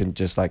people can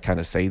just like kind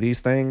of say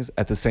these things,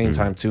 at the same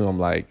time too, I'm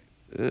like,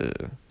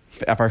 ugh.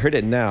 If I heard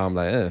it now, I'm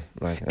like, ugh.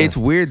 Like, It's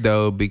weird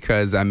though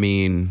because I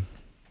mean,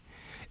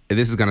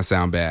 this is gonna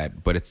sound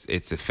bad, but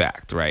it's a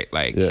fact, right?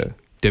 Like Yeah.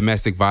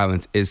 domestic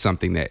violence is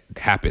something that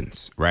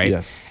happens, right?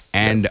 Yes.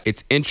 And Yes.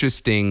 it's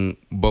interesting,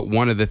 but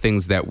one of the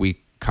things that we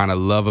kind of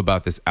love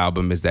about this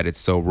album is that it's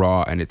so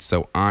raw and it's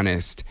so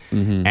honest.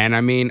 And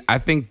I mean, I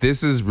think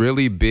this is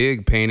really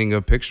big painting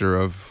a picture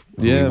of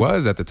who he Yeah.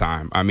 was at the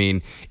time. I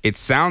mean, it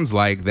sounds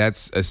like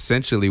that's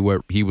essentially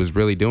what he was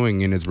really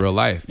doing in his real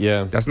life.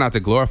 Yeah. That's not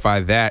to glorify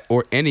that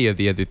or any of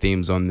the other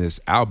themes on this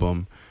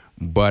album,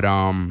 but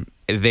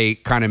they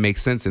kind of make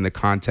sense in the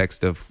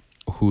context of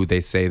who they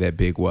say that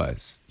Big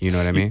was. You know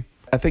what I mean?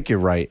 I think you're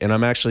right. And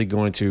I'm actually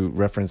going to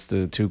reference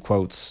the two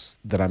quotes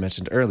that I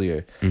mentioned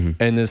earlier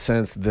in the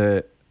sense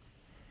that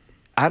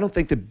I don't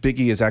think that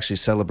Biggie is actually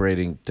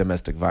celebrating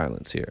domestic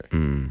violence here.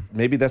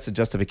 Maybe that's a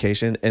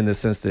justification in the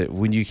sense that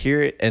when you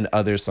hear it in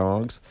other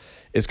songs,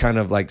 it's kind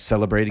of like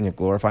celebrating and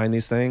glorifying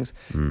these things.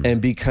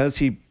 And because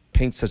he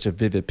paints such a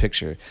vivid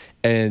picture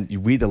and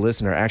we, the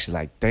listener, are actually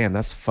like, damn,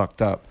 that's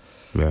fucked up.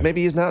 Yeah.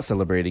 Maybe he's not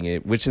celebrating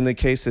it, which in the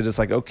case it is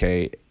like,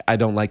 okay, I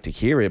don't like to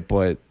hear it,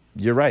 but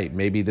you're right.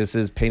 Maybe this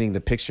is painting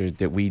the picture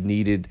that we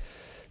needed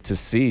to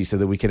see so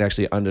that we can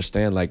actually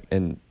understand like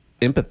and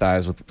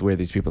empathize with where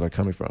these people are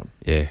coming from.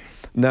 Yeah.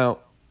 Now,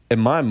 in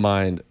my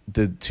mind,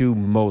 the two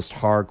most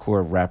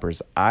hardcore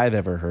rappers I've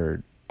ever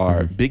heard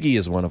are Biggie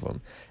is one of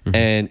them.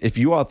 And if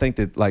you all think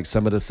that like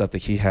some of the stuff that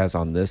he has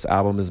on this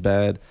album is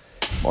bad,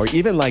 or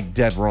even like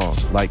Dead Wrong,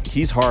 like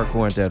he's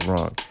hardcore and Dead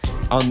Wrong.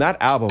 On that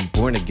album,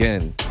 Born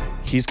Again,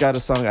 he's got a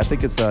song, I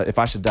think it's If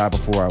I Should Die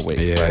Before I Wake,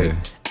 Yeah.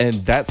 right? And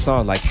that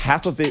song, like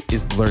half of it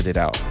is blurted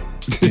out.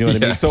 You know what I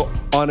Yeah. mean? So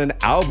on an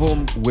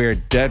album where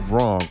Dead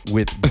Wrong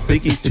with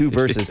Biggie's 2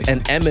 verses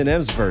and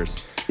Eminem's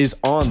verse is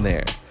on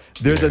there,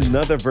 there's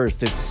another verse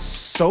that's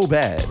so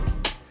bad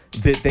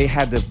that they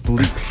had to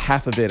bleep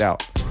half of it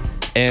out.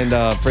 And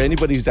for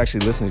anybody who's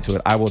actually listening to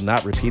it, I will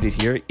not repeat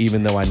it here,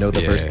 even though I know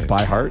the verse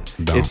by heart.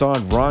 Don't. It's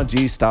on Ron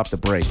G, Stop the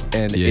Break.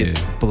 And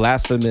it's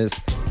blasphemous.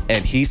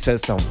 And he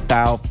says some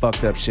foul,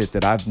 fucked up shit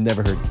that I've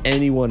never heard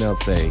anyone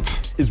else say.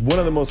 It's one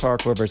of the most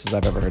hardcore verses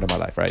I've ever heard in my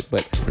life, right?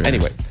 But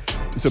anyway,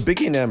 so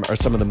Biggie and them are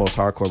some of the most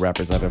hardcore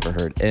rappers I've ever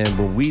heard. And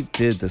when we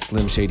did the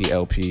Slim Shady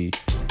LP,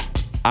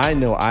 I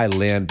know I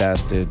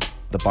lambasted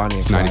the Bonnie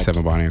and Clyde.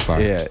 97 Bonnie and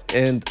Clyde. Yeah.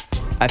 And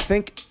I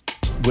think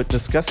what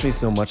disgusts me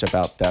so much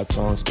about that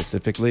song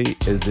specifically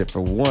is that, for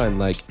one,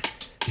 like,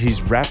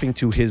 he's rapping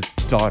to his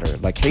daughter.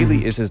 Like,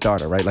 Haley is his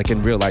daughter, right? Like,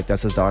 in real life,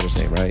 that's his daughter's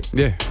name, right?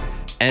 Yeah.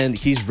 And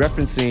he's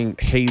referencing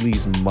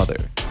Haley's mother.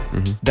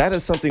 That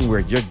is something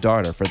where your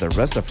daughter, for the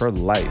rest of her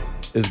life,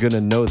 is going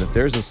to know that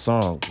there's a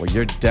song where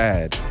your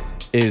dad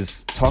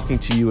is talking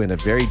to you in a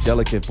very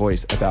delicate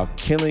voice about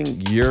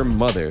killing your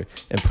mother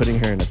and putting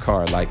her in a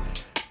car. Like,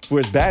 for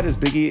as bad as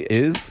Biggie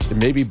is,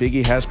 maybe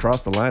Biggie has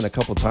crossed the line a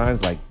couple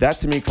times, like, that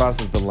to me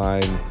crosses the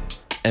line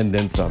and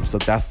then some. So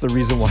that's the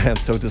reason why I'm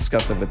so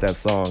disgusted with that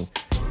song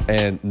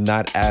and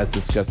not as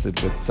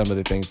disgusted with some of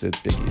the things that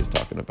Biggie is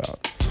talking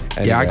about.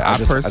 Anyway, I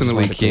just personally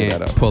wanted to clear that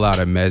can't up. pull out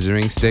a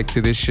measuring stick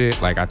to this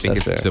shit. Like, I think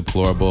That's it's fair.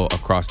 deplorable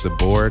across the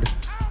board.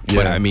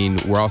 But Yeah. I mean,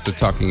 we're also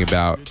talking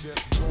about,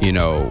 you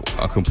know,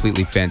 a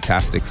completely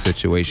fantastic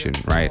situation,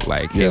 right?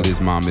 Like, Yeah. Haley's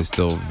mom is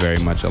still very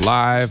much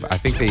alive. I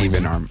think they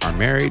even are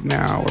married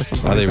now or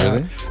something. Are like they that.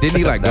 really? Didn't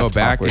he like go That's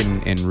back awkward.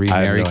 and I have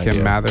remarry no Kim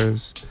idea.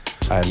 Mathers?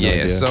 I have no Yeah,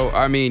 idea. so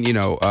I mean, you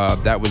know,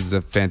 that was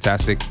a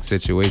fantastic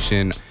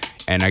situation,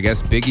 and I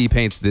guess Biggie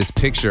paints this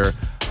picture.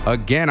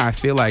 Again, I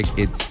feel like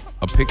it's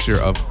a picture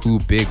of who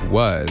Big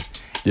was,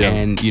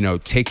 and you know,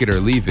 take it or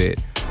leave it.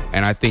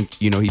 And I think,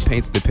 you know, he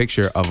paints the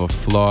picture of a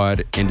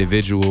flawed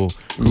individual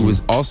who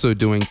was also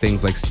doing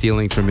things like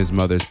stealing from his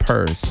mother's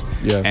purse,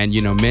 and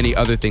you know, many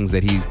other things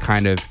that he's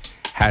kind of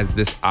has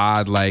this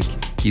odd, like,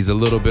 he's a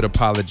little bit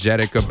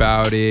apologetic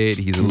about it,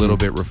 he's a little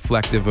bit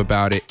reflective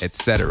about it,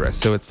 etc.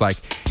 So it's like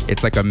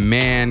a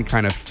man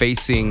kind of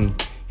facing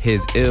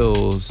his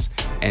ills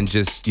and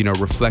just, you know,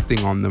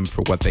 reflecting on them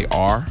for what they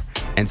are.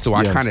 And so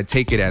I kind of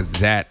take it as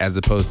that, as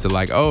opposed to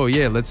like, oh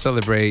yeah, let's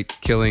celebrate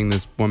killing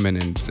this woman.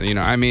 And, you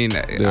know, I mean,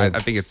 I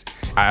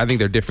think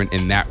they're different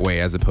in that way,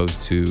 as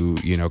opposed to,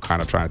 you know,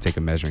 kind of trying to take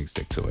a measuring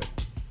stick to it.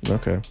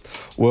 Okay.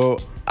 Well,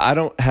 I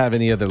don't have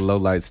any other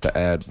lowlights to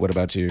add. What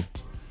about you?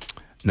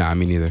 Nah,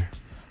 me neither.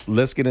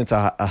 Let's get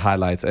into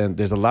highlights. And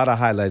there's a lot of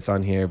highlights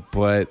on here,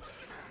 but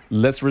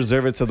let's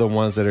reserve it to the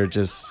ones that are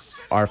just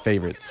our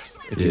favorites,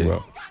 if you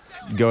will.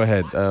 Go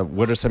ahead.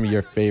 What are some of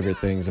your favorite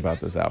things about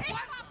this album?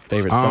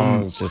 Favorite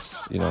songs,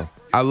 just, you know.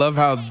 I love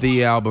how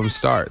the album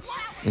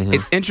starts.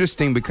 It's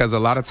interesting because a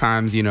lot of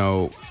times, you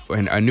know,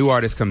 when a new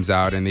artist comes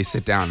out and they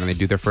sit down and they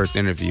do their first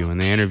interview,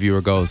 and the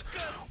interviewer goes,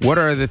 what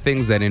are the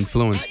things that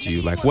influenced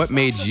you? Like, what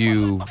made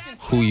you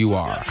who you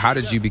are? How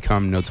did you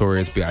become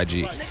Notorious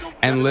B.I.G.?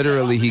 And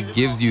literally he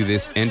gives you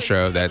this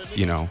intro that's,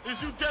 you know,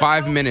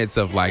 5 minutes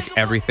of like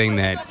everything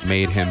that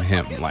made him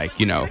him. Like,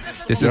 you know,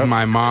 this is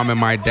my mom and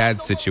my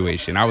dad's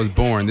situation. I was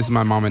born. This is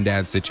my mom and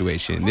dad's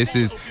situation. This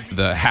is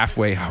the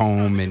halfway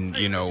home and,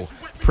 you know,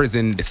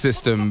 prison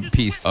system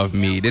piece of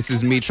me. This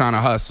is me trying to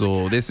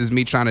hustle. This is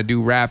me trying to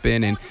do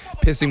rapping and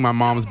pissing my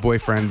mom's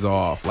boyfriends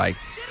off. Like,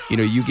 you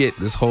know, you get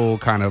this whole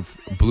kind of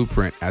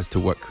blueprint as to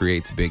what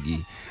creates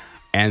Biggie.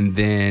 And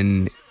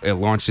then it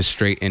launches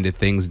straight into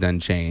Things Done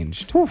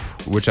Changed,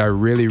 which I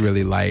really,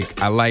 really like.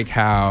 I like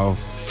how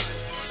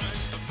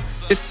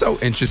it's so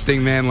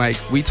interesting, man. Like,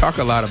 we talk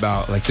a lot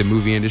about like the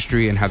movie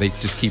industry and how they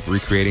just keep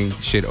recreating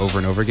shit over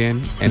and over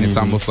again. And it's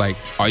almost like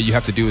all you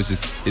have to do is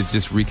just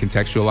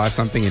recontextualize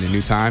something in a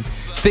new time.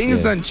 Things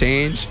Done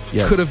Change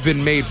could have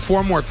been made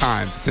 4 more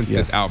times since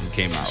this album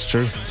came out. It's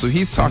true. So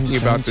he's talking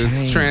Things about done this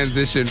change.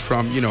 transition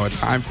from, you know, a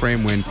time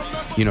frame when,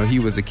 you know, he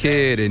was a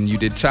kid and you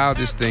did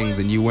childish things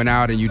and you went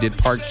out and you did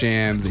park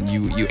jams and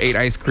you ate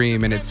ice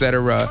cream and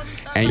etc.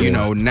 And, you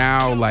know,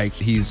 now like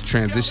he's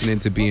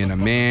transitioning to being a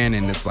man,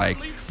 and it's like,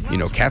 you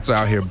know, cats are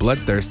out here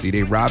bloodthirsty.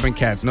 They robbing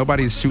cats.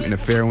 Nobody's shooting a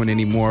fair one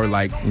anymore.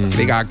 Like,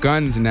 they got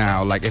guns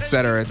now, like, et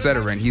cetera, et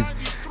cetera. And he's,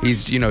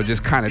 you know,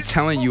 just kind of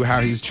telling you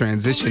how he's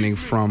transitioning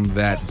from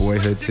that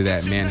boyhood to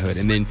that manhood.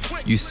 And then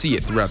you see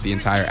it throughout the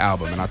entire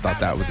album. And I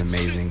thought that was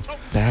amazing.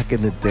 Back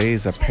in the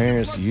days, our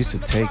parents used to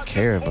take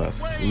care of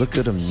us. Look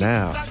at them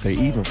now. They're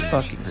even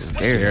fucking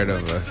scared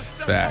of us.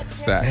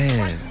 Facts.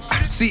 Man.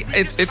 See,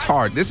 it's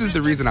hard. This is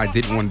the reason I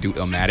didn't want to do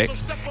Illmatic.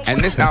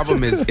 And this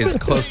album is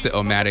close to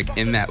Illmatic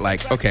in that,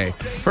 like, okay,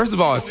 first of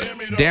all, it's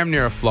damn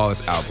near a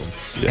flawless album.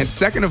 And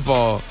second of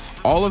all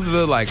of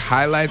the like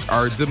highlights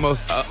are the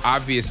most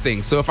obvious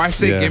things. So if I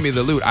say Give Me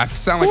the Loot, I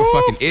sound like a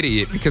fucking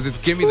idiot because it's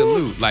Give Me the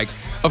Loot. Like,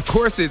 of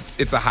course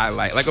it's a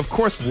highlight. Like, of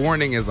course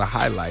Warning is a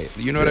highlight.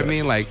 You know what I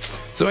mean? Like,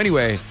 so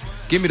anyway,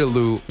 Give Me the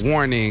Loot,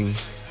 Warning,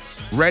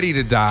 Ready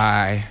to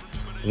Die,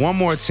 One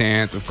More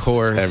Chance, of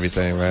course.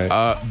 Everything,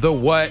 right? The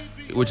What,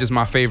 which is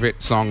my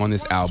favorite song on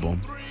this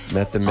album.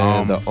 Method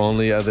Man, the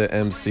only other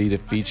MC to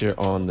feature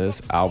on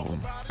this album.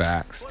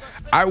 Facts.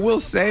 I will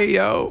say,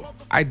 yo,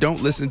 I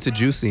don't listen to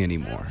Juicy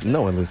anymore.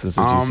 No one listens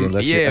to Juicy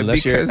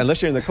unless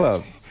you're in the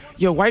club.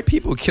 Yo, white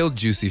people killed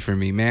Juicy for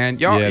me, man.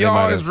 Y'all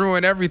always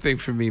ruin everything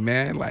for me,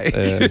 man. Like,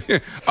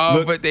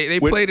 Look, but they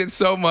played it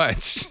so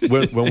much.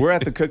 when we're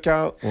at the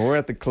cookout, when we're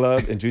at the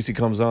club and Juicy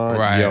comes on,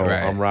 right.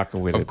 I'm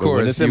rocking with it. Of course, but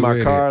when it's in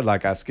my car,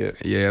 like I skip.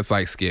 Yeah, it's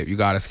like skip. You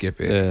gotta skip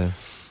it. Yeah.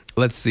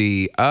 Let's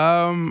see.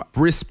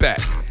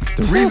 Respect.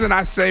 The reason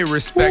I say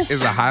Respect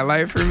is a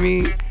highlight for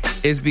me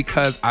is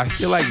because I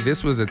feel like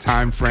this was a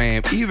time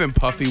frame. Even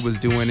Puffy was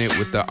doing it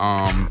with the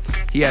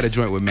he had a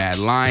joint with Mad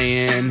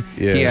Lion.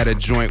 Yeah. He had a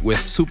joint with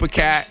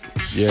Supercat.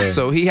 Yeah.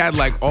 So he had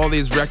like all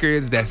these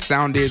records that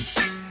sounded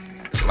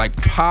like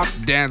pop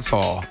dance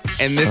hall.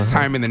 And this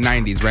time in the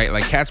 90s, right?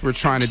 Like cats were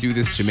trying to do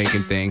this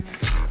Jamaican thing.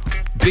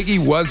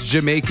 Biggie was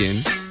Jamaican.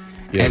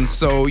 Yes. And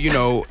so, you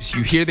know,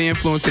 you hear the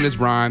influence in his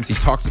rhymes. He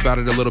talks about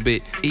it a little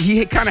bit.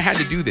 He kind of had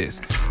to do this,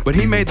 but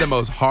he made the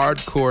most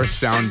hardcore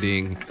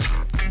sounding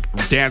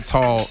dance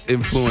hall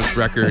influence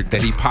record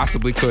that he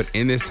possibly could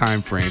in this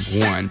time frame,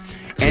 one.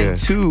 And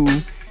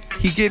two,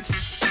 he gets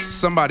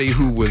somebody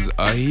who was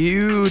a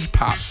huge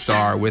pop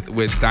star with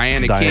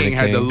Diana King,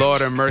 had the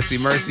Lord of Mercy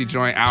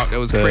joint out. That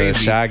was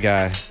crazy. Shy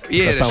Guy.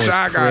 Yeah, the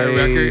Shy Guy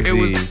record. It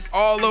was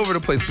all over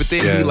the place. But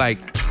then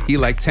he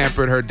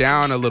tempered her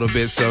down a little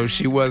bit, so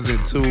she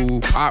wasn't too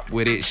pop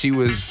with it. She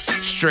was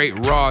straight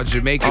raw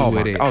Jamaican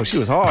with it. Oh, she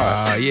was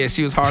hard. Yeah,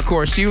 she was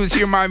hardcore. She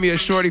reminded me of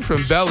Shorty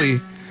from Belly,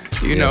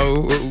 you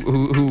know,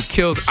 who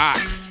killed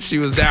Ox. She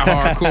was that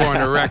hardcore on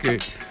the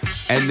record.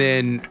 And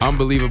then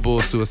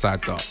Unbelievable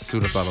Suicidal Thoughts.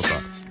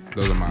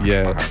 Those are my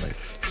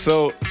highlights.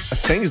 So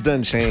things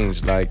done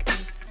changed. Like,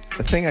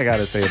 the thing I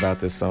gotta say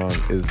about this song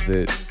is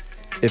that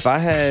if I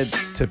had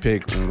to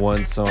pick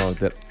one song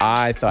that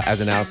I thought, as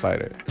an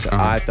outsider, that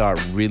I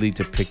thought really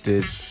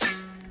depicted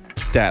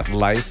that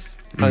life,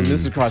 and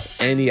this is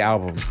across any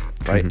album,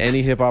 right?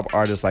 Any hip hop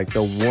artist, like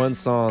the one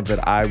song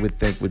that I would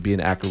think would be an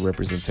accurate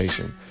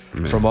representation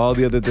from all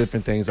the other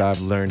different things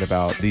I've learned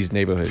about these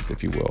neighborhoods,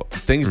 if you will.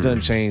 Things Done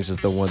Changed is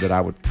the one that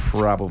I would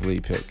probably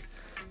pick.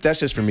 That's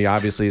just for me.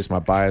 Obviously, it's my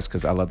bias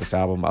because I love this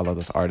album, I love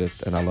this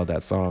artist, and I love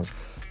that song.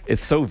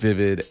 It's so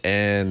vivid,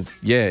 and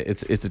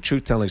it's a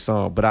truth-telling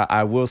song. But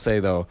I will say,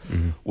 though,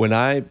 when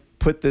I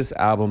put this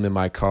album in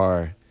my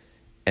car,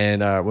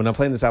 and when I'm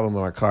playing this album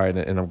in my car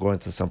and I'm going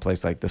to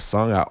someplace, like the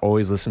song I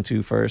always listen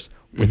to first,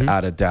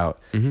 without a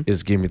doubt,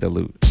 is Give Me the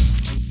Loot.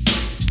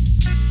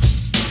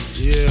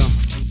 Yeah.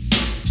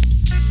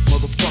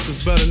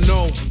 Motherfuckers better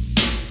know.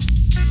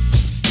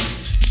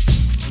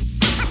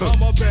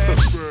 I'm a bad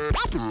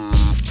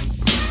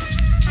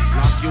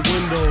Lock your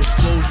windows,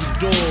 close your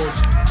doors.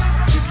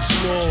 Biggie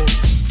Smalls.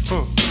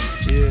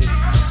 Yeah.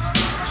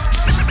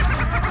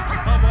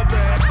 I'm a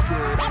bad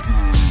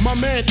My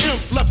man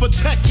Imp left a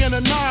tech and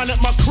a 9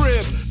 at my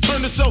crib.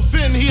 Turned himself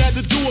in, he had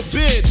to do a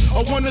bid.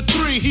 A 1 to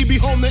 3, he be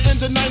home the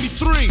end of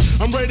 93.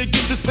 I'm ready to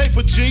get this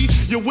paper, G.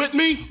 You with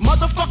me?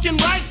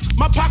 Motherfucking right.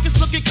 My pockets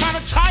looking kinda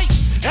tight.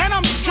 And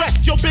I'm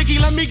stressed. Yo, Biggie,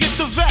 let me get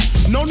the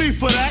vest. No need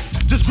for that.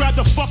 Just grab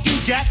the fucking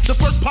gat. The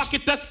first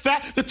pocket that's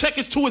fat. The tech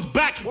is to his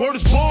back. Word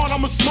is born,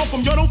 I'ma smoke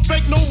him. Yo, don't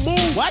fake no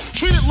moves. What?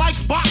 Treat it like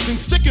boxing.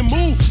 Stick and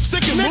move.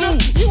 Stick and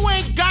move. You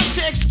ain't got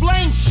to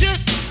explain shit.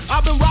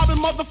 I've been robbing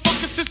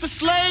motherfuckers since the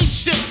slave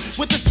shit.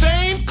 With the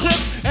same clip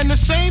and the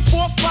same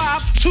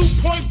 4.5.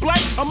 2-point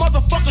blank. A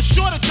motherfucker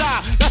sure to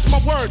die. That's my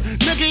word.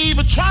 Nigga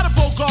even try to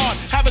bogart.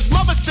 Have his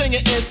mother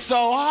singing It's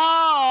So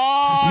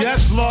Hard.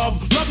 Yes,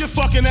 love. Love your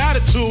fucking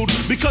attitude.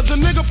 Because the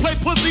nigga play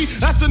pussy,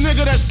 that's the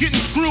nigga that's getting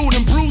screwed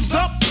and bruised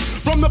up.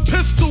 From the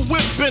pistol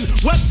whipping,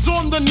 webs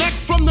on the neck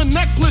from the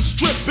necklace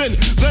stripping.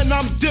 Then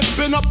I'm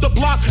dipping up the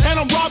block and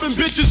I'm robbing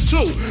bitches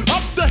too.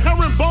 Up the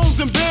herringbones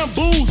and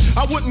bamboos.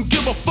 I wouldn't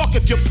give a fuck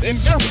if you're in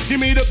here.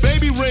 Give me the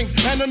baby rings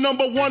and the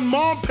 #1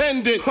 mom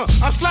pendant.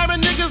 I'm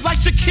slamming niggas like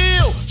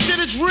Shaquille. Shit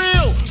is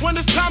real. When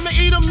it's time to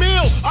eat a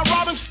meal, I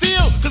rob and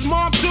steal. Cause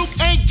Mom Duke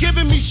ain't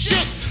giving me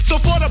shit. So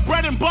for the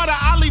bread and butter,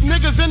 I leave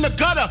niggas in the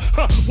gutter.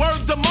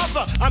 Word to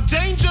mother, I'm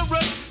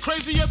dangerous.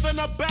 Crazier than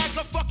a bag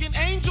of fucking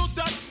angel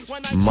dust.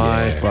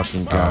 My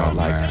fucking God,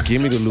 like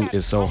Give Me the Loot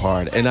is so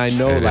hard. And I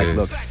know,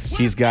 look,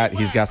 he's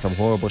got some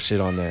horrible shit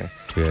on there.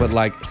 Yeah. But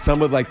like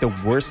some of like the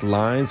worst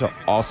lines are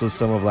also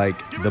some of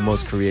like the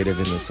most creative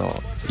in the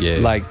song. Yeah.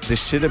 Like the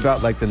shit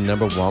about like the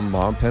 #1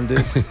 mom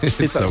pendant.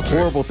 It's so a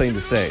horrible thing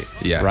to say.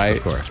 Yeah. Right?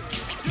 Of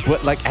course.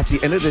 But like at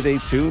the end of the day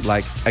too,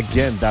 like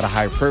again, that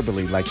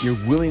hyperbole, like you're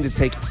willing to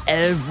take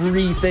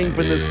everything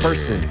from this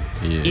person,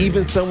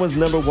 even someone's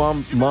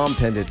 #1 mom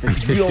pendant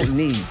that you don't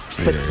need,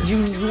 but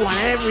you want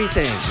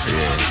everything.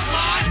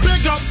 Yeah.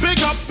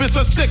 Big up, it's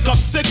a stick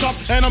up,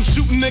 and I'm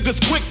shooting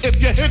niggas quick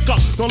if you hiccup.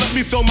 Don't let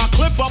me throw my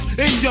clip up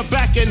in your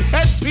back and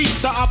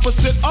headpiece, the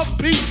opposite of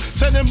peace.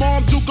 Sending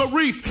Mom Duke a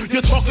reef.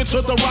 You're talking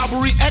to the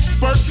robbery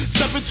expert.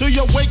 Step into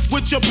your wake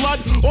with your blood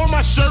or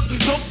my shirt.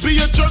 Don't be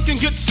a jerk and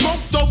get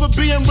smoked over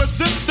being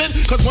resistant.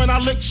 Cause when I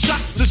lick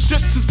shots, the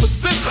shits is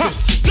persistent.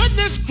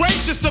 Goodness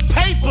gracious, the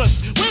papers.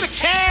 Where the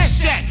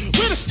cash at?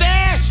 Where the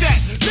stash at?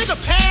 Nigga,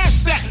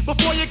 pass that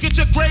before you get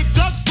your grave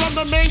dug from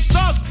the main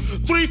thug.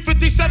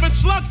 357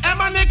 slug, and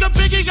my nigga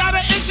Biggie got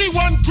an itchy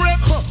one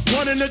grip.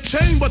 One in the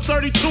chamber,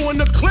 32 in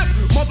the clip.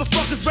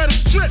 Motherfuckers better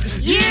strip.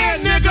 Yeah,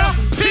 nigga,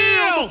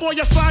 peel before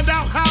you find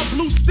out how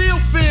blue steel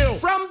feel.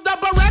 From the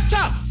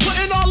Beretta,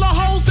 putting all the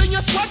holes in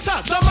your sweater.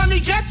 The money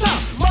getter,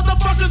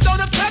 motherfuckers know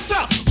the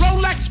better.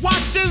 Rolex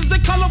watches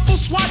and colorful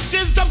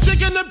swatches. I'm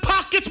digging in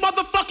pockets,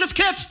 motherfuckers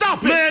can't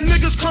stop it. Man,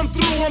 niggas come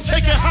through, I'm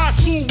taking high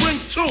school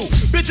rings too.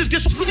 Bitches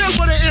get scared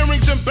for the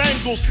earrings and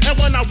bangles. And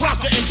when I rock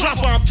her and drop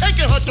her, I'm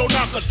taking her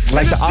donakas.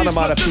 Like the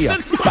onomatopoeia.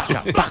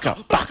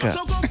 Baka.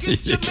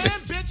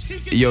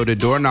 Yo, the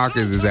door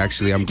knockers is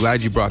actually, I'm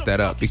glad you brought that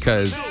up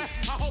because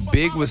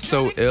Big was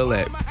so ill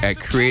at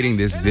creating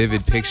this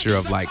vivid picture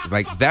of like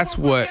that's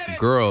what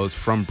girls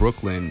from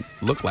Brooklyn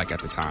looked like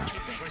at the time.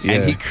 Yeah.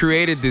 And he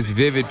created this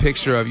vivid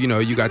picture of,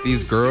 you got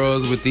these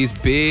girls with these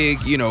big,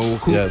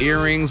 hoop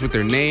earrings with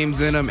their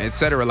names in them,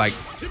 etc. Like,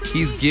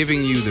 he's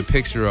giving you the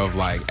picture of,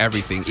 like,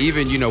 everything.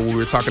 Even, when we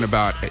were talking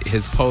about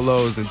his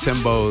polos and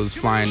Timbos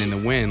flying in the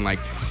wind, like,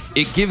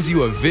 it gives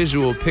you a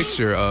visual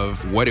picture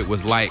of what it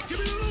was like,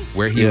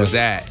 where he was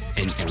at,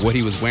 and what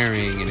he was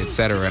wearing, and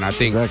etc. And I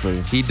think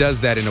he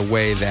does that in a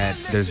way that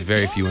there's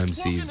very few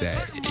MCs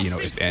that,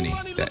 if any,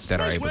 that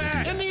are able to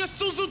do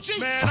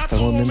that. I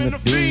throw him in the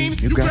beam,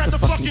 you grab the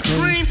fucking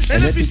cream,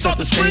 and if you start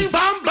to scream,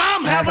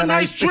 bomb, have a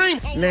nice dream.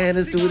 Man,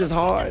 this dude is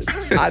hard.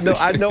 I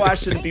know I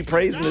shouldn't be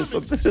praising this,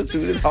 but this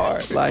dude is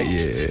hard. Like,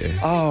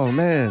 oh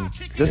man,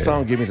 this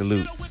song, Give Me the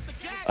Loot.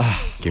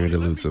 Give Me the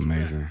Loot's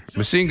amazing.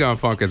 Machine Gun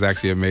Funk is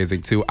actually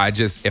amazing too.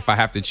 If I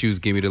have to choose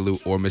Give Me the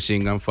Loot or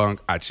Machine Gun Funk,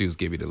 I choose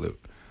Give Me the Loot.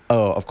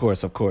 Oh, of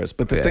course.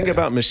 But the thing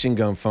about Machine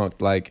Gun Funk,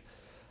 like,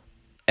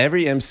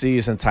 every MC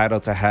is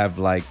entitled to have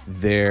like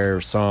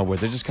their song where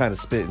they're just kind of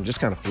spitting, just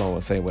kind of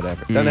flowing, saying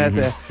whatever. Doesn't have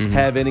to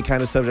have any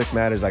kind of subject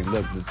matters. Like,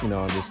 look,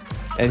 I'm just.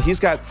 And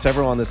he's got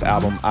several on this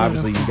album.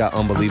 Obviously, you got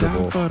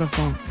Unbelievable.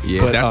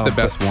 Yeah, but, that's the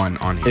best one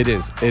on here. It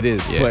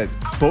is. Yeah.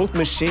 But both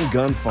Machine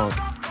Gun Funk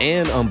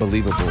and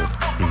Unbelievable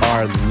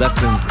are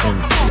lessons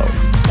in flow.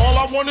 All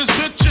I want is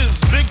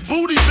bitches, big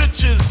booty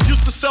bitches.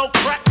 Used to sell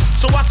crack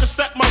so I could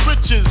stack my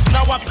riches.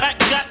 Now I pack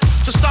gats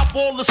to stop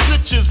all the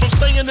snitches from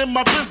staying in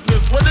my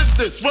business. What is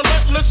this?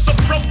 Relentless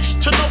approach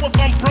to know if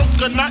I'm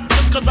broke or not.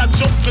 Just cause I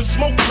joke and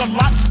smoke a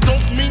lot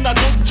don't mean I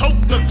don't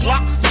tote the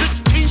Glock.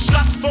 16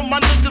 shots for my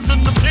niggas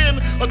in the pen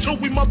until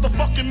we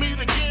motherfucking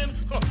meet again.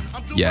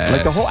 Yeah,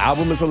 like the whole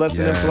album is a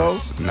lesson in flow.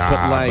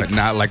 But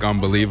not like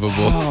Unbelievable.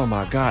 Oh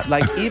my god!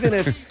 Like even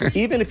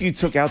if you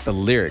took out the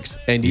lyrics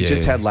and you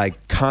just had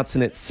like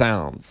consonant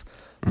sounds,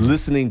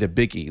 listening to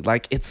Biggie,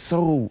 like it's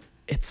so.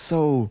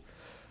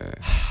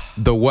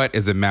 The What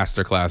is a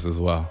masterclass as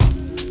well.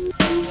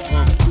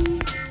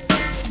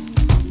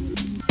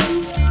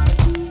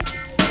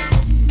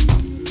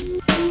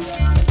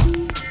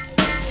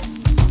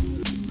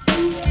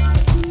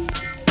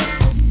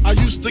 I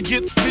used to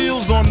get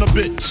feels on the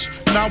bitch.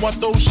 Now I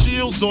throw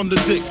shields on the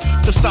dick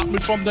to stop me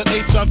from that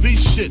HIV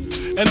shit.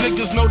 And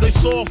niggas know they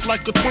soft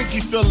like a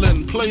Twinkie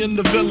fillin', playing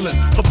the villain.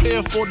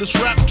 Prepare for this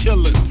rap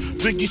killing.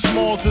 Biggie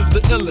Smalls is the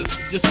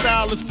illest. Your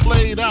style is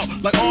played out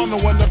like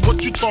Arnold. And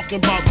what you talking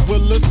about,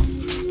 Willis?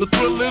 The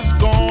thrill is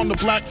gone. The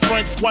black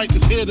Frank White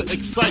is here to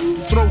excite.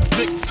 Throw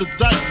dick to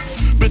dice.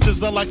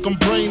 Bitches are like I'm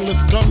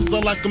brainless. Guns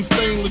are like I'm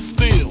stainless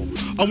steel.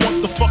 I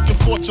want the fucking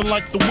fortune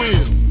like the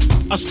wheel.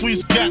 I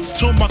squeeze gats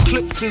till my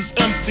clips is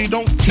empty.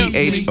 Don't tempt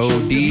me.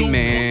 THOD,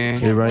 man.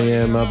 Here I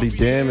am. I'll be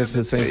damned if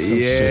this ain't some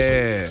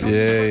shit.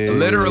 Yeah.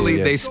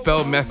 Literally, they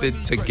spell method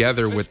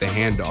together with the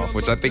handoff,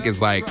 which I think is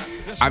like,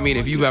 I mean,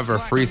 if you ever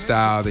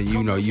freestyle, then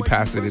you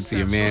pass it into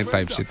your man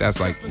type shit.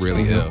 That's like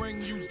really ill.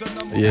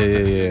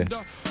 Yeah.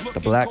 The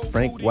black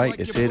Frank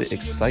White is here to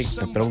excite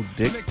and throw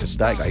dick to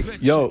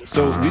dykes. Yo,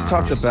 so we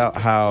talked about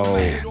how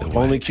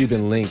Only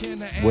Cuban Link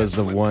was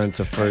the one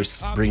to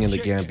first bring in the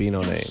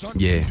Gambino names.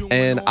 Yeah.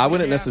 And I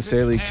wouldn't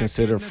necessarily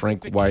consider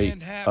Frank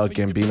White a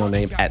Gambino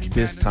name at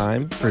this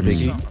time for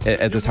Biggie,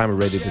 at the time of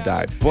Ready to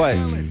Die. But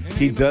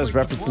he does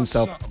reference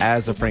himself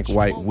as a Frank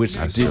White, which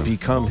did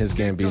become his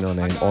Gambino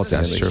name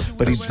ultimately. That's true.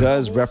 But he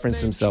does reference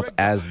himself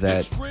as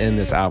that in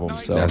this album.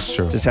 So that's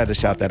true. Just had to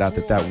shout that out,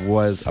 that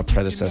was a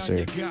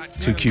predecessor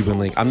to Cuban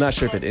Link. I'm not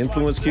sure if it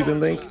influenced Cuban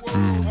Link,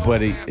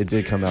 but it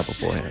did come out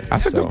beforehand.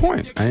 That's a good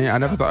point. I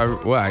never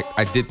thought.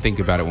 I did think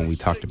about it when we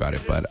talked about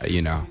it, but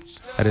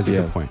that is a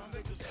good point.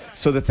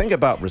 So the thing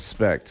about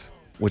Respect,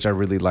 which I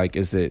really like,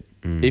 is that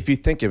if you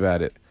think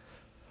about it,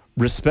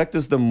 Respect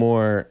is the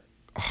more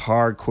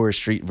hardcore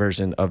street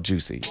version of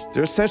Juicy.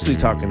 They're essentially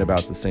talking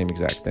about the same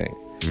exact thing.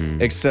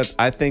 Except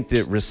I think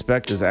that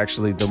Respect is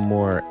actually the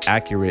more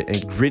accurate and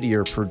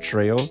grittier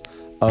portrayal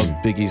of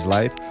Biggie's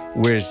life.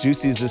 Whereas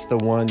Juicy's just the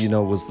one,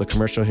 was the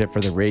commercial hit for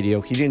the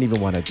radio. He didn't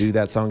even want to do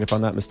that song, if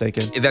I'm not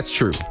mistaken. That's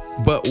true.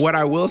 But what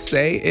I will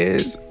say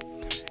is,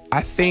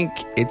 I think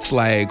it's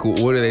like, what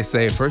do they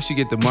say? First you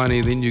get the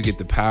money, then you get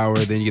the power,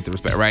 then you get the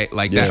respect, right?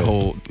 Like that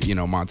whole,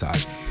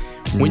 montage.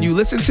 When you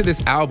listen to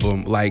this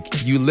album,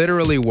 like you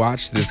literally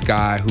watch this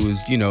guy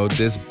who's,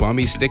 this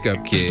bummy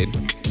stick-up kid,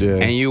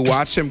 and you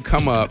watch him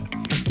come up.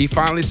 He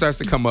finally starts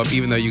to come up,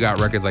 even though you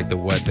got records like The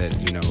What that,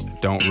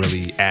 don't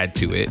really add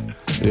to it.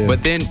 Yeah.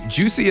 But then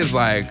Juicy is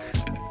like,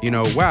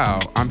 wow,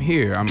 I'm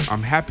here.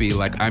 I'm happy.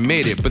 Like I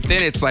made it. But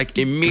then it's like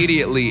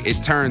immediately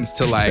it turns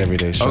to like,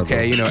 everyday struggle.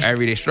 Okay,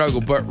 everyday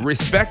struggle. But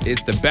respect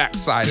is the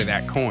backside of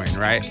that coin,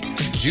 right?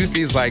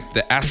 Juicy is like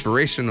the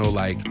aspirational,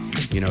 like,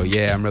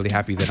 yeah, I'm really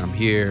happy that I'm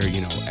here,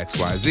 X,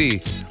 Y,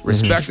 Z.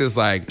 Respect is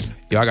like,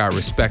 yo, I got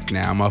respect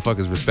now.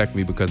 Motherfuckers respect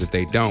me because if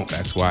they don't,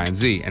 X, Y, and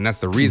Z. And that's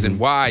the reason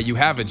why you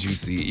have a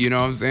Juicy. You know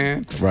what I'm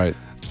saying? Right.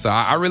 So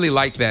I really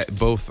like that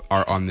both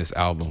are on this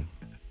album.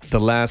 The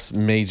last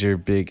major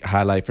big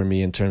highlight for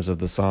me in terms of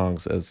the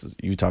songs, as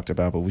you talked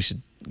about, but we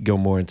should go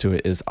more into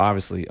it, is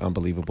obviously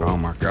Unbelievable. Oh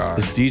my God.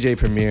 It's DJ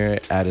Premier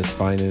at his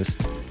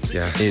finest.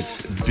 Yes.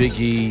 It's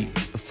Biggie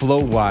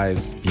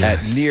flow-wise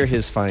at near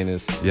his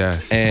finest.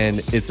 Yes. And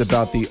it's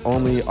about the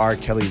only R.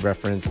 Kelly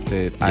reference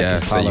that I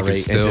can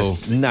tolerate and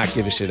just not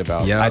give a shit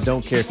about. Yep. I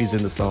don't care if he's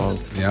in the song.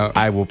 Yep.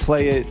 I will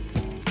play it.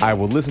 I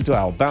will listen to it.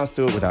 I will bounce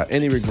to it without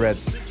any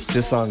regrets.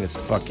 This song is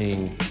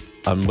fucking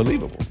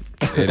unbelievable.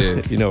 It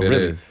is.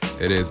 Really.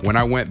 It is. When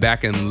I went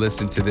back and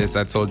listened to this,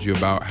 I told you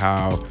about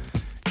how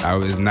I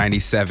was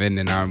 97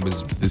 and I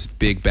was this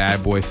big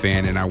Bad Boy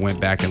fan, and I went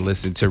back and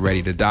listened to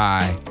Ready to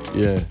Die.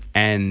 Yeah.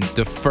 And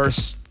the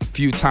first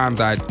few times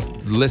I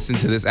listened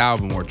to this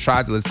album or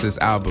tried to listen to this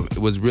album, it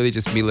was really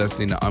just me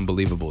listening to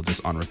Unbelievable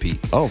just on repeat.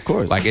 Oh, of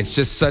course. Like, it's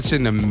just such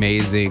an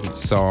amazing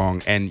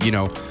song. And,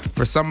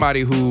 for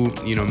somebody who,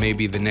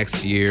 maybe the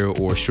next year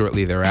or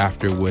shortly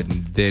thereafter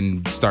would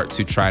then start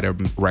to try to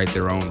write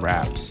their own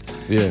raps.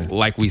 Yeah.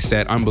 Like we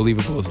said,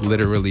 Unbelievable is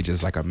literally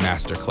just like a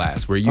master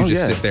class where you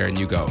sit there and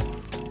you go,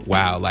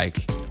 wow,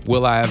 like,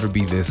 will I ever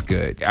be this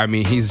good? I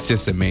mean, he's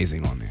just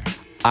amazing on there.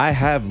 I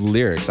have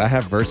lyrics, I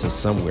have verses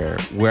somewhere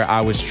where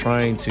I was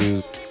trying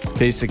to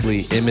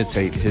basically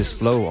imitate his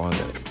flow on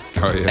it.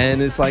 Oh, yeah.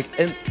 And it's like,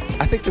 and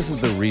I think this is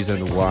the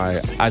reason why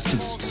I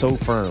stood so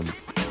firm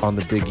on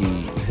the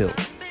Biggie hill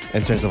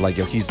in terms of like,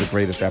 yo, he's the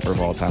greatest rapper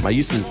of all time. I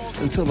used to,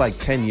 until like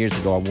 10 years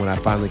ago when I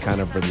finally kind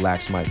of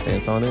relaxed my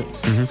stance on it,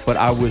 but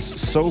I was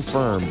so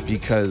firm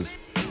because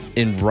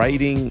in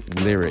writing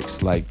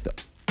lyrics, like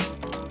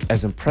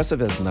as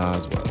impressive as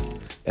Nas was,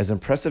 as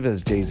impressive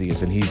as Jay-Z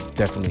is, and he's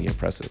definitely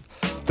impressive,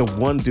 the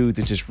one dude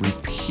that just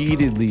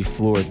repeatedly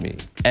floored me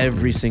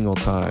every single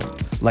time,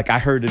 like I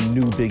heard a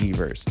new Biggie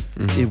verse,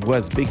 it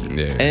was Biggie.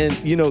 Yeah. And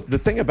the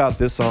thing about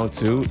this song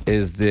too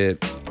is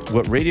that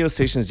what radio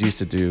stations used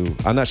to do,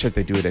 I'm not sure if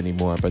they do it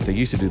anymore, but they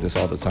used to do this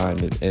all the time,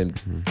 and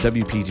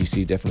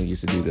WPGC definitely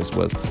used to do this,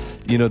 was,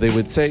 they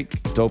would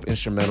take dope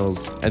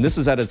instrumentals, and this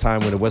was at a time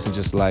when it wasn't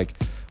just like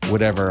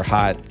whatever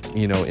hot,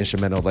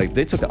 instrumental, like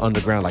they took the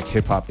underground, like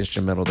hip hop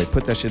instrumental, they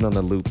put that shit on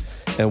the loop,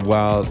 and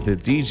while the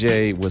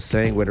DJ was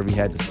saying whatever he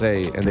had to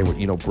say, and they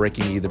were,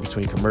 breaking either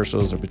between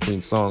commercials or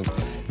between songs,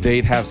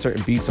 they'd have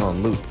certain beats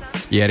on loop.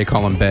 Yeah, they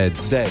call them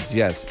beds. Beds,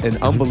 yes.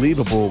 And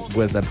Unbelievable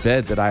was a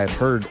bed that I had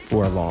heard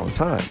for a long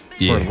time.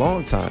 Yeah. For a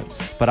long time.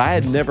 But I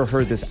had never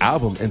heard this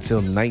album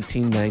until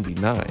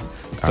 1999.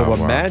 So Oh,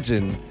 wow.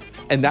 imagine,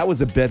 and that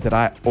was a bed that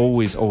I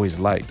always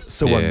liked.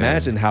 So Yeah.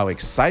 imagine how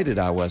excited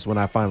I was when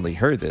I finally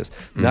heard this.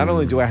 Not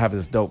only do I have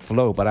this dope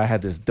flow, but I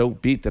had this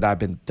dope beat that I've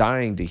been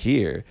dying to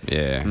hear.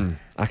 Yeah.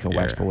 I can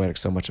wax Yeah. poetic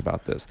so much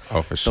about this.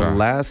 Oh, for sure. The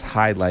last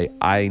highlight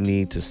I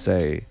need to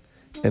say,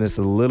 and it's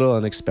a little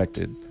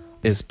unexpected,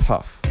 is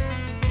Puff.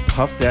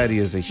 Puff Daddy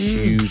is a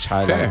huge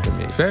highlight for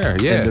me. Fair,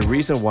 yeah. And the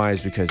reason why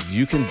is because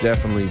you can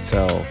definitely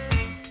tell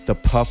the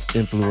Puff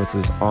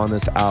influences on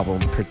this album,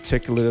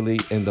 particularly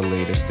in the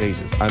later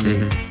stages. I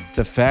mean,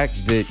 the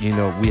fact that,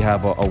 we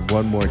have a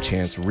One More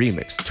Chance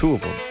remix, 2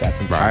 of them,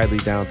 that's entirely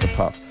down to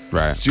Puff.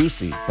 Right.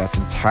 Juicy, that's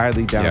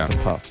entirely down to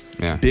Puff.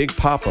 Yeah. Big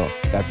Papa,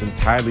 that's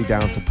entirely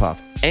down to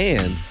Puff.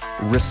 And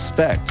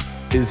Respect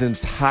is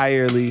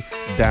entirely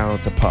down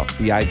to Puff.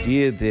 The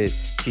idea that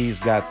he's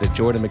got the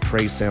Jordan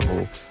McRae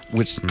sample,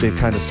 which they've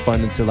kind of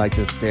spun into like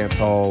this dance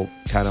hall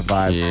kind of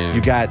vibe. Yeah.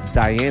 You got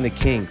Diana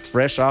King,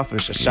 fresh off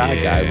of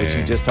Shy Guy, which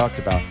you just talked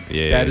about.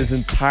 Yeah. That is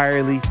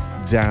entirely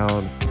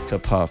down to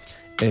Puff.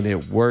 And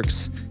it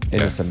works,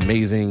 and it's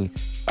amazing.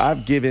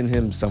 I've given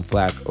him some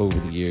flack over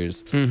the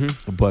years,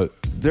 but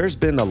there's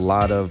been a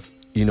lot of,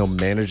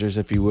 managers,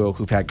 if you will,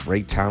 who've had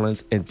great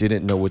talents and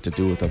didn't know what to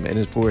do with them.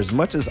 And for as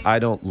much as I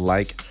don't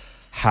like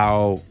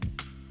how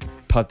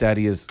Puff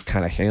Daddy has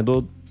kind of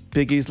handled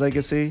Biggie's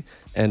legacy,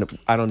 and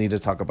I don't need to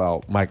talk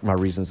about my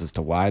reasons as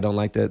to why I don't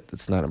like that.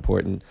 It's not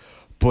important.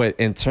 But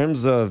in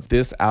terms of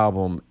this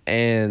album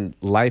and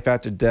Life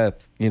After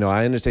Death,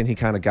 I understand he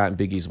kind of got in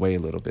Biggie's way a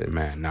little bit.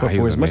 Man, nah, but he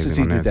for was as much as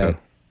he amazing on did that, that, too.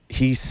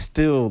 he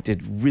still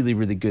did really,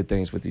 really good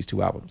things with these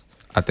 2 albums.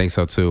 I think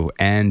so too.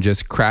 And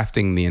just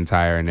crafting the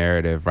entire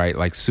narrative, right?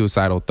 Like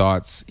Suicidal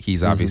Thoughts,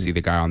 he's obviously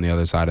the guy on the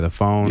other side of the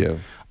phone. Yeah.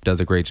 Does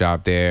a great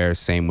job there.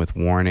 Same with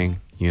Warning,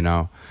 you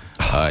know.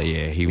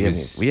 Yeah,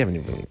 We haven't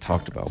even really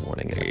talked about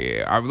Warning yet.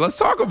 Yeah, let's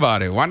talk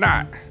about it. Why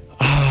not?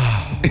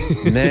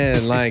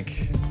 Man,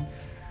 like,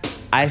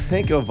 I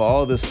think of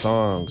all the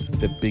songs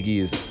that Biggie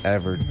has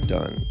ever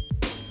done,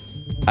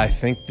 I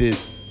think that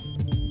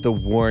The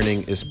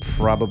Warning is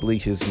probably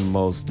his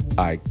most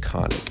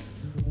iconic.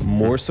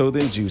 More so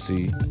than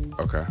Juicy.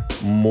 Okay.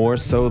 More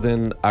so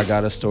than I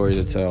Got a Story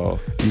to Tell.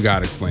 You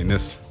gotta explain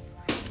this.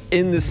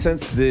 In the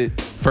sense that,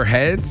 For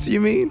heads,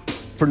 you mean?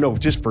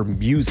 just for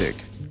music,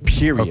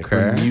 period,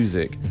 for Okay.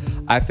 music.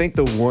 I think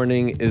The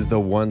Warning is the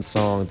one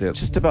song that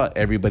just about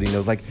everybody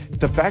knows. Like,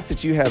 the fact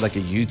that you had like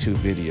a YouTube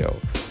video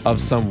of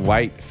some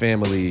white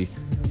family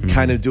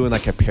kind of doing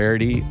like a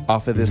parody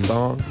off of this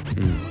song.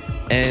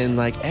 And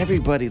like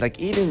everybody, like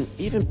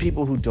even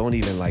people who don't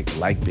even like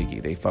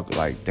Biggie, they fuck with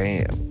like,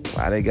 damn,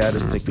 why they gotta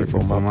stick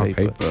before my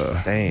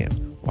paper? Damn,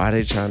 why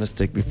they trying to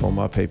stick before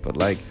my paper?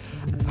 Like,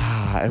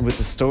 and with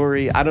the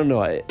story, I don't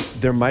know.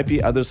 There might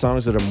be other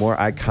songs that are more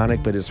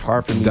iconic, but it's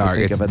hard for me to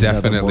think It's of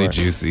another definitely more.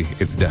 Juicy.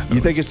 It's definitely.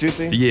 You think it's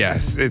Juicy?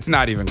 Yes, it's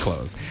not even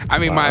close. I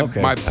mean, my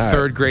okay. my All right.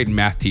 third grade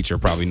math teacher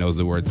probably knows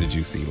the words of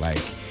Juicy. Like,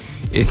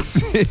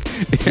 it's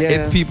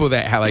it's people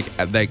that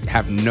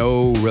have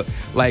no real,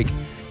 like,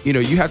 you know,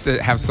 you have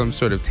to have some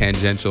sort of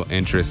tangential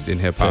interest in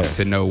hip hop Fair.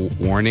 to know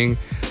Warning.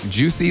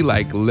 Juicy,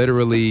 like,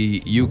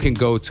 literally, you can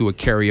go to a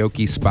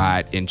karaoke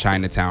spot in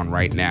Chinatown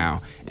right now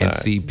and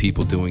see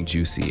people doing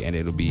Juicy, and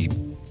it'll be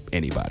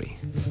anybody.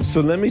 So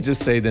let me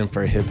just say then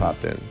for hip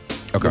hop then.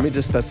 Okay. Let me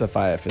just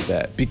specify it for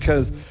that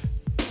because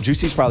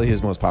Juicy's probably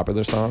his most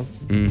popular song.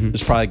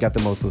 It's probably got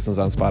the most listens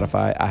on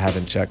Spotify. I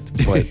haven't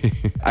checked, but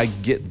I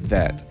get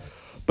that.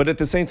 But at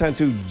the same time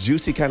too,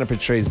 Juicy kind of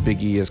portrays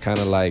Biggie as kind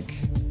of like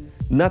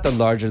not the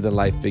larger than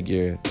life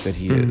figure that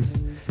he is.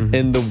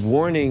 And The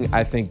Warning,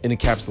 I think,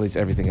 encapsulates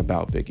everything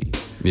about Biggie.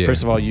 Yeah.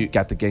 First of all, you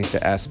got the gangster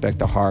aspect,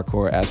 the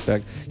hardcore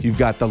aspect. You've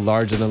got the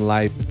larger than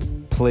life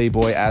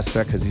playboy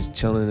aspect because he's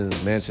chilling in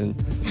his mansion.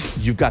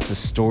 You've got the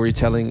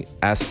storytelling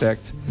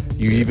aspect.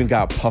 You even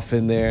got Puff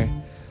in there.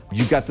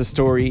 You got the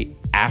story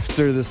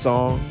after the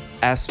song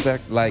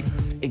aspect. Like,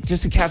 it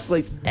just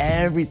encapsulates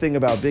everything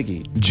about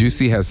Biggie.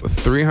 Juicy has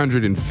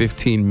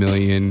 315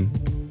 million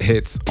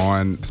hits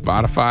on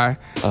Spotify.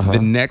 The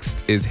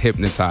next is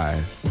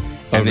Hypnotize.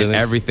 And then really?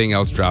 everything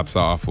else drops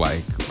off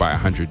like by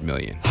 100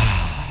 million.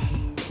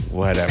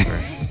 Whatever.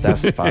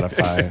 That's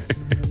Spotify.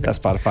 That's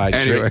Spotify.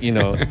 Anyway. Drake, you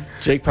know,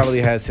 Jake probably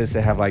has hits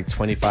that have like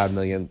 25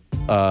 million.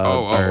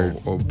 Billion.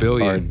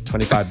 Or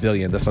 25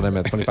 billion. That's what I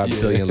meant. 25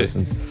 billion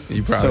listens.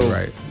 You're probably So,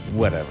 right.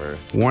 Whatever.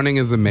 Warning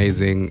is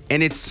amazing.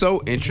 And it's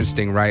so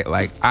interesting, right?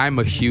 Like, I'm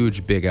a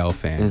huge Big L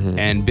fan.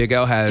 And Big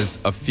L has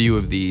a few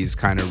of these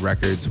kind of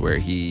records where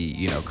he,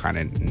 you know, kind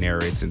of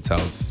narrates and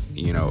tells,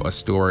 you know, a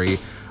story.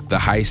 The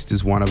Heist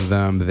is one of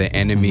them. The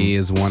Enemy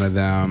is one of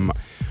them.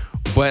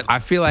 But I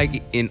feel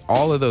like in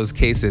all of those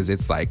cases,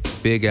 it's like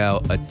Big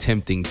L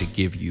attempting to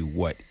give you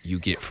what you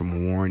get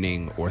from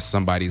Warning or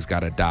Somebody's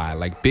Gotta Die.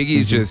 Like,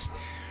 Biggie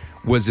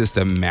was just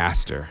a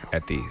master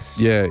at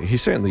these. Yeah, he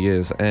certainly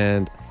is.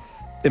 And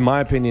in my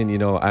opinion, you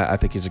know, I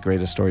think he's the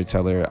greatest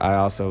storyteller. I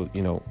also,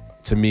 you know,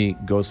 to me,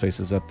 Ghostface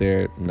is up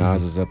there.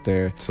 Nas is up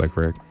there. Slick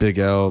Rick. Big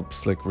L,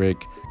 Slick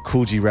Rick.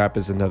 Cool G Rap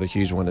is another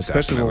huge one,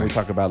 especially when we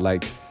Definitely. talk about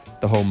like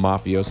the whole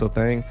mafioso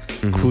thing.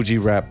 Cool G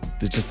Rap,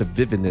 just the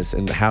vividness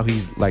and how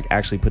he's like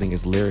actually putting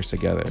his lyrics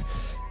together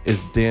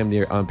is damn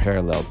near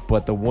unparalleled.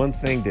 But the one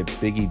thing that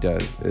Biggie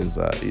does is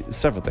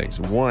several things.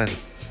 One,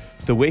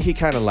 the way he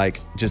kind of like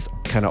just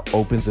kind of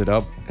opens it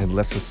up and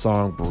lets the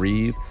song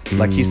breathe.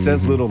 Like he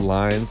says little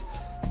lines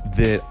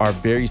that are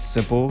very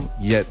simple,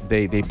 yet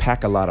they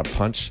pack a lot of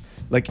punch.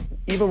 Like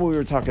even when we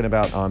were talking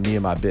about Me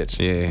and My Bitch,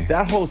 Yeah.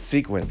 that whole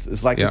sequence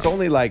is like, Yeah. it's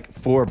only like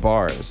 4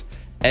 bars.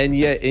 And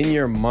yet in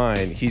your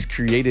mind, he's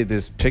created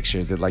this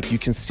picture that like you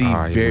can see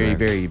He's very, amazing.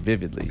 very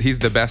vividly. He's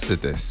the best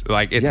at this.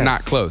 Like, it's Yes.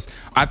 not close.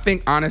 I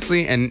think,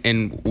 honestly, and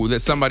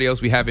there's somebody else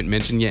we haven't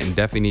mentioned yet and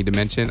definitely need to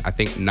mention, I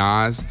think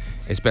Nas,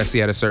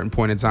 especially at a certain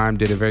point in time,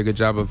 did a very good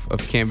job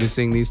of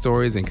canvassing these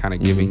stories and kind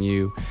of giving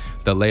you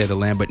the lay of the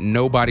land. But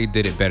nobody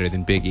did it better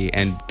than Biggie.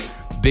 And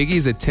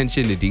Biggie's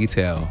attention to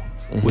detail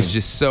was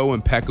just so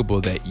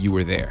impeccable that you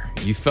were there.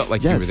 You felt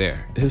like you were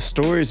there. His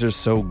stories are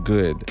so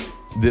good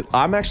that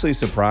I'm actually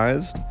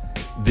surprised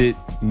that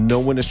no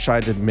one has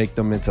tried to make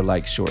them into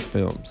like short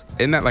films.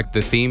 Isn't that like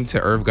the theme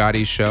to Irv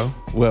Gotti's show?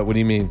 What do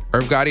you mean?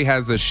 Irv Gotti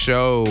has a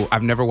show.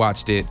 I've never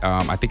watched it.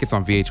 I think it's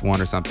on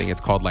VH1 or something.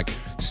 It's called like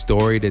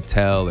Story to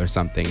Tell or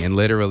something. And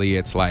literally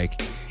it's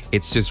like,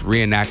 it's just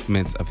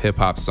reenactments of hip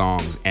hop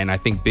songs. And I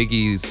think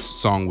Biggie's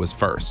song was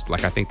first.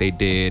 Like, I think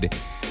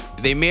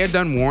they may have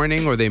done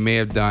Warning or they may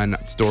have done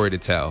Story to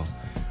Tell.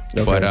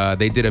 Okay. But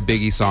they did a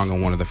Biggie song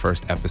on one of the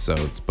first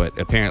episodes. But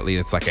apparently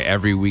it's like an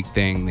every week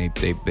thing.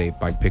 They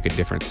like pick a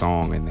different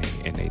song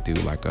and they do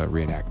like a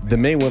reenactment. The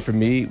main one for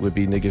me would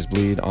be Niggas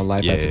Bleed on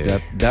Life After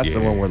Death. That's the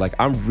one where like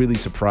I'm really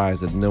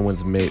surprised that no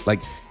one's made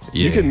like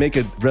you can make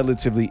a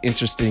relatively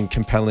interesting,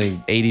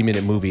 compelling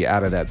 80-minute movie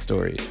out of that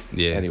story.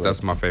 Yeah, anyway.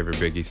 That's my favorite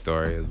Biggie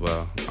story as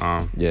well.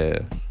 Yeah.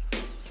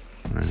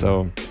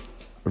 So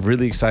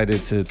really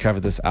excited to cover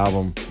this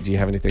album. Do you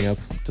have anything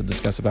else to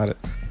discuss about it?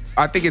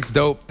 I think it's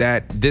dope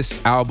that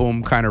this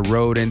album kind of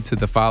rode into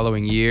the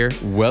following year.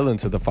 Well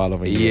into the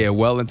following year. Yeah,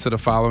 well into the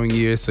following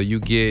year. So you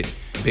get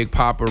Big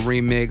Papa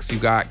remix. You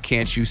got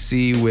Can't You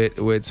See with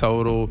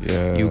Total.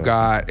 Yeah. You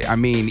got, I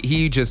mean,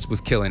 he just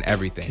was killing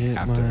everything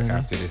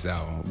after this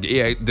album.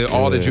 Yeah,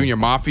 all the Junior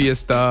Mafia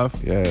stuff.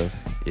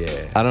 Yes.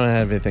 Yeah. I don't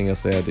have anything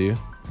else to add, do you?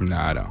 No,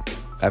 I don't.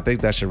 I think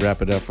that should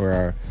wrap it up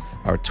for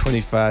our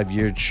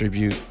 25-year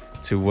tribute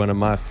to one of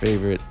my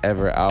favorite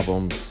ever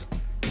albums,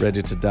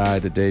 Ready to Die,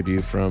 the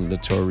debut from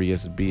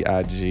Notorious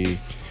B.I.G.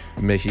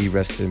 May he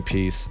rest in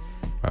peace.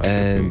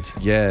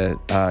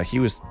 He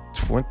was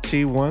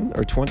 21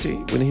 or 20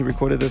 when he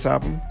recorded this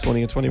album,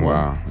 20 and 21.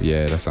 Wow.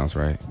 Yeah, that sounds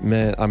right.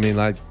 Man, I mean,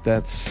 like,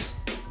 that's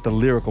the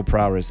lyrical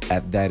prowess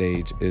at that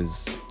age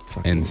is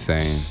fucking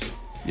insane.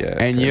 Yeah.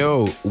 And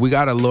crazy. we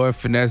got a Lord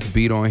Finesse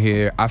beat on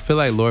here. I feel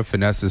like Lord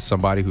Finesse is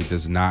somebody who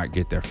does not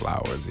get their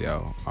flowers,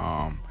 yo.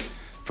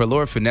 For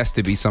Lord Finesse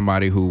to be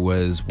somebody who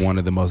was one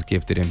of the most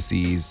gifted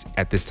MCs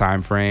at this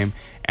time frame,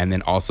 and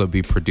then also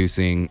be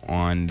producing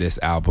on this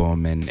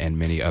album and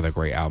many other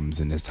great albums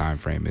in this time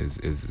frame is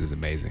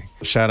amazing.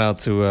 Shout out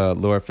to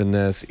Lord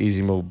Finesse,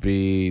 Easy Mo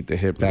B, The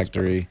Hip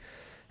Factory,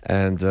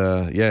 and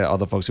all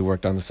the folks who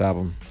worked on this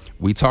album.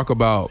 We talk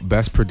about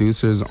best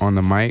producers on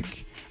the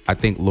mic. I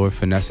think Lord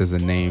Finesse is a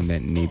name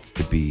that needs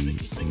to be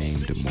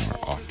named more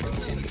often.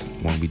 And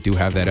when we do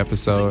have that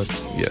episode,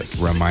 yes,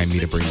 remind me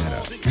to bring that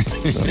up.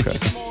 Okay.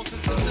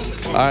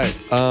 All right.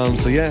 I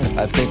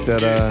think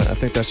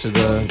that should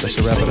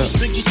wrap it up.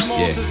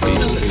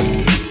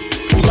 Yeah.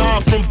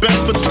 Live from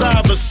Bedford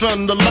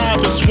Stuyvesant, the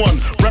livest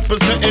one.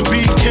 Representing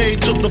BK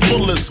to the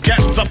fullest.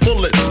 Gats, I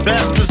pull it.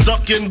 Bastards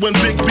ducking when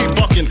Big B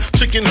bucking.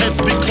 Chicken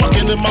heads be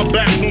clucking in my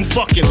back room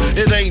fucking.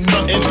 It ain't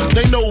nothing.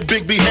 They know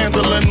Big B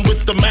handling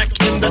with the Mac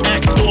in the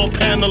act door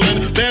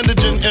paneling.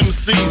 Bandaging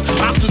MCs.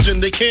 Oxygen,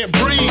 they can't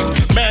breathe.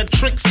 Mad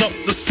tricks up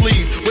the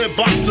sleeve. Wear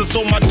boxes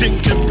so my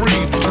dick can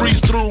breathe.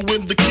 Breeze through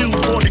in the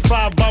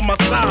Q45 by my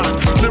side.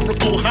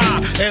 Lyrical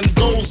high. And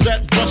those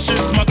that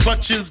rushes my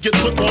clutches get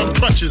put on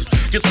crutches.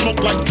 Get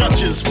smoked like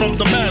Dutches from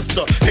the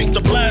master. Hate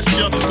to blast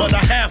ya, but I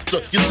have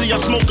to. You see, I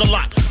smoke a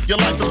lot. Your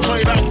life is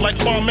played out like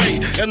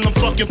Kwame and them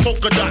fucking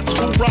polka dots.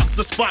 Who rock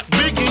the spot?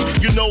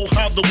 Biggie, you know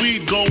how the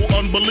weed go.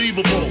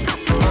 Unbelievable.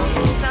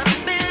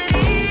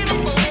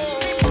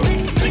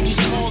 Biggie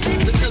Smalls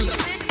is the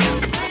illest.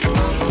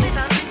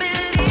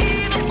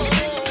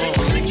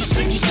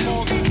 Biggie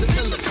Smalls is the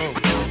illest.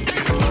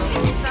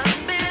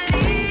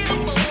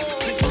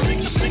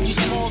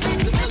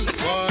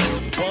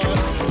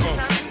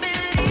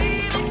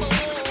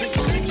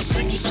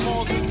 Biggie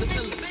Smalls is the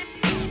illest.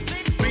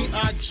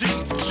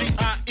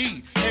 B-I-G-G-I-E,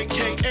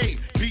 a.k.a.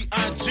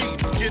 B.I.G.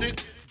 Get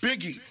it?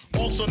 Biggie,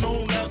 also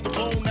known as the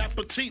Bon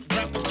Appetit.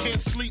 Rappers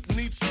can't sleep,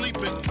 need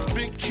sleeping.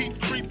 Big keep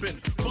creeping,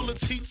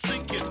 bullets heat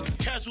sinking.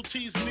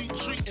 Casualties need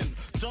treating.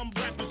 Dumb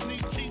rappers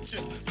need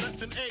teaching.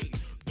 Lesson A.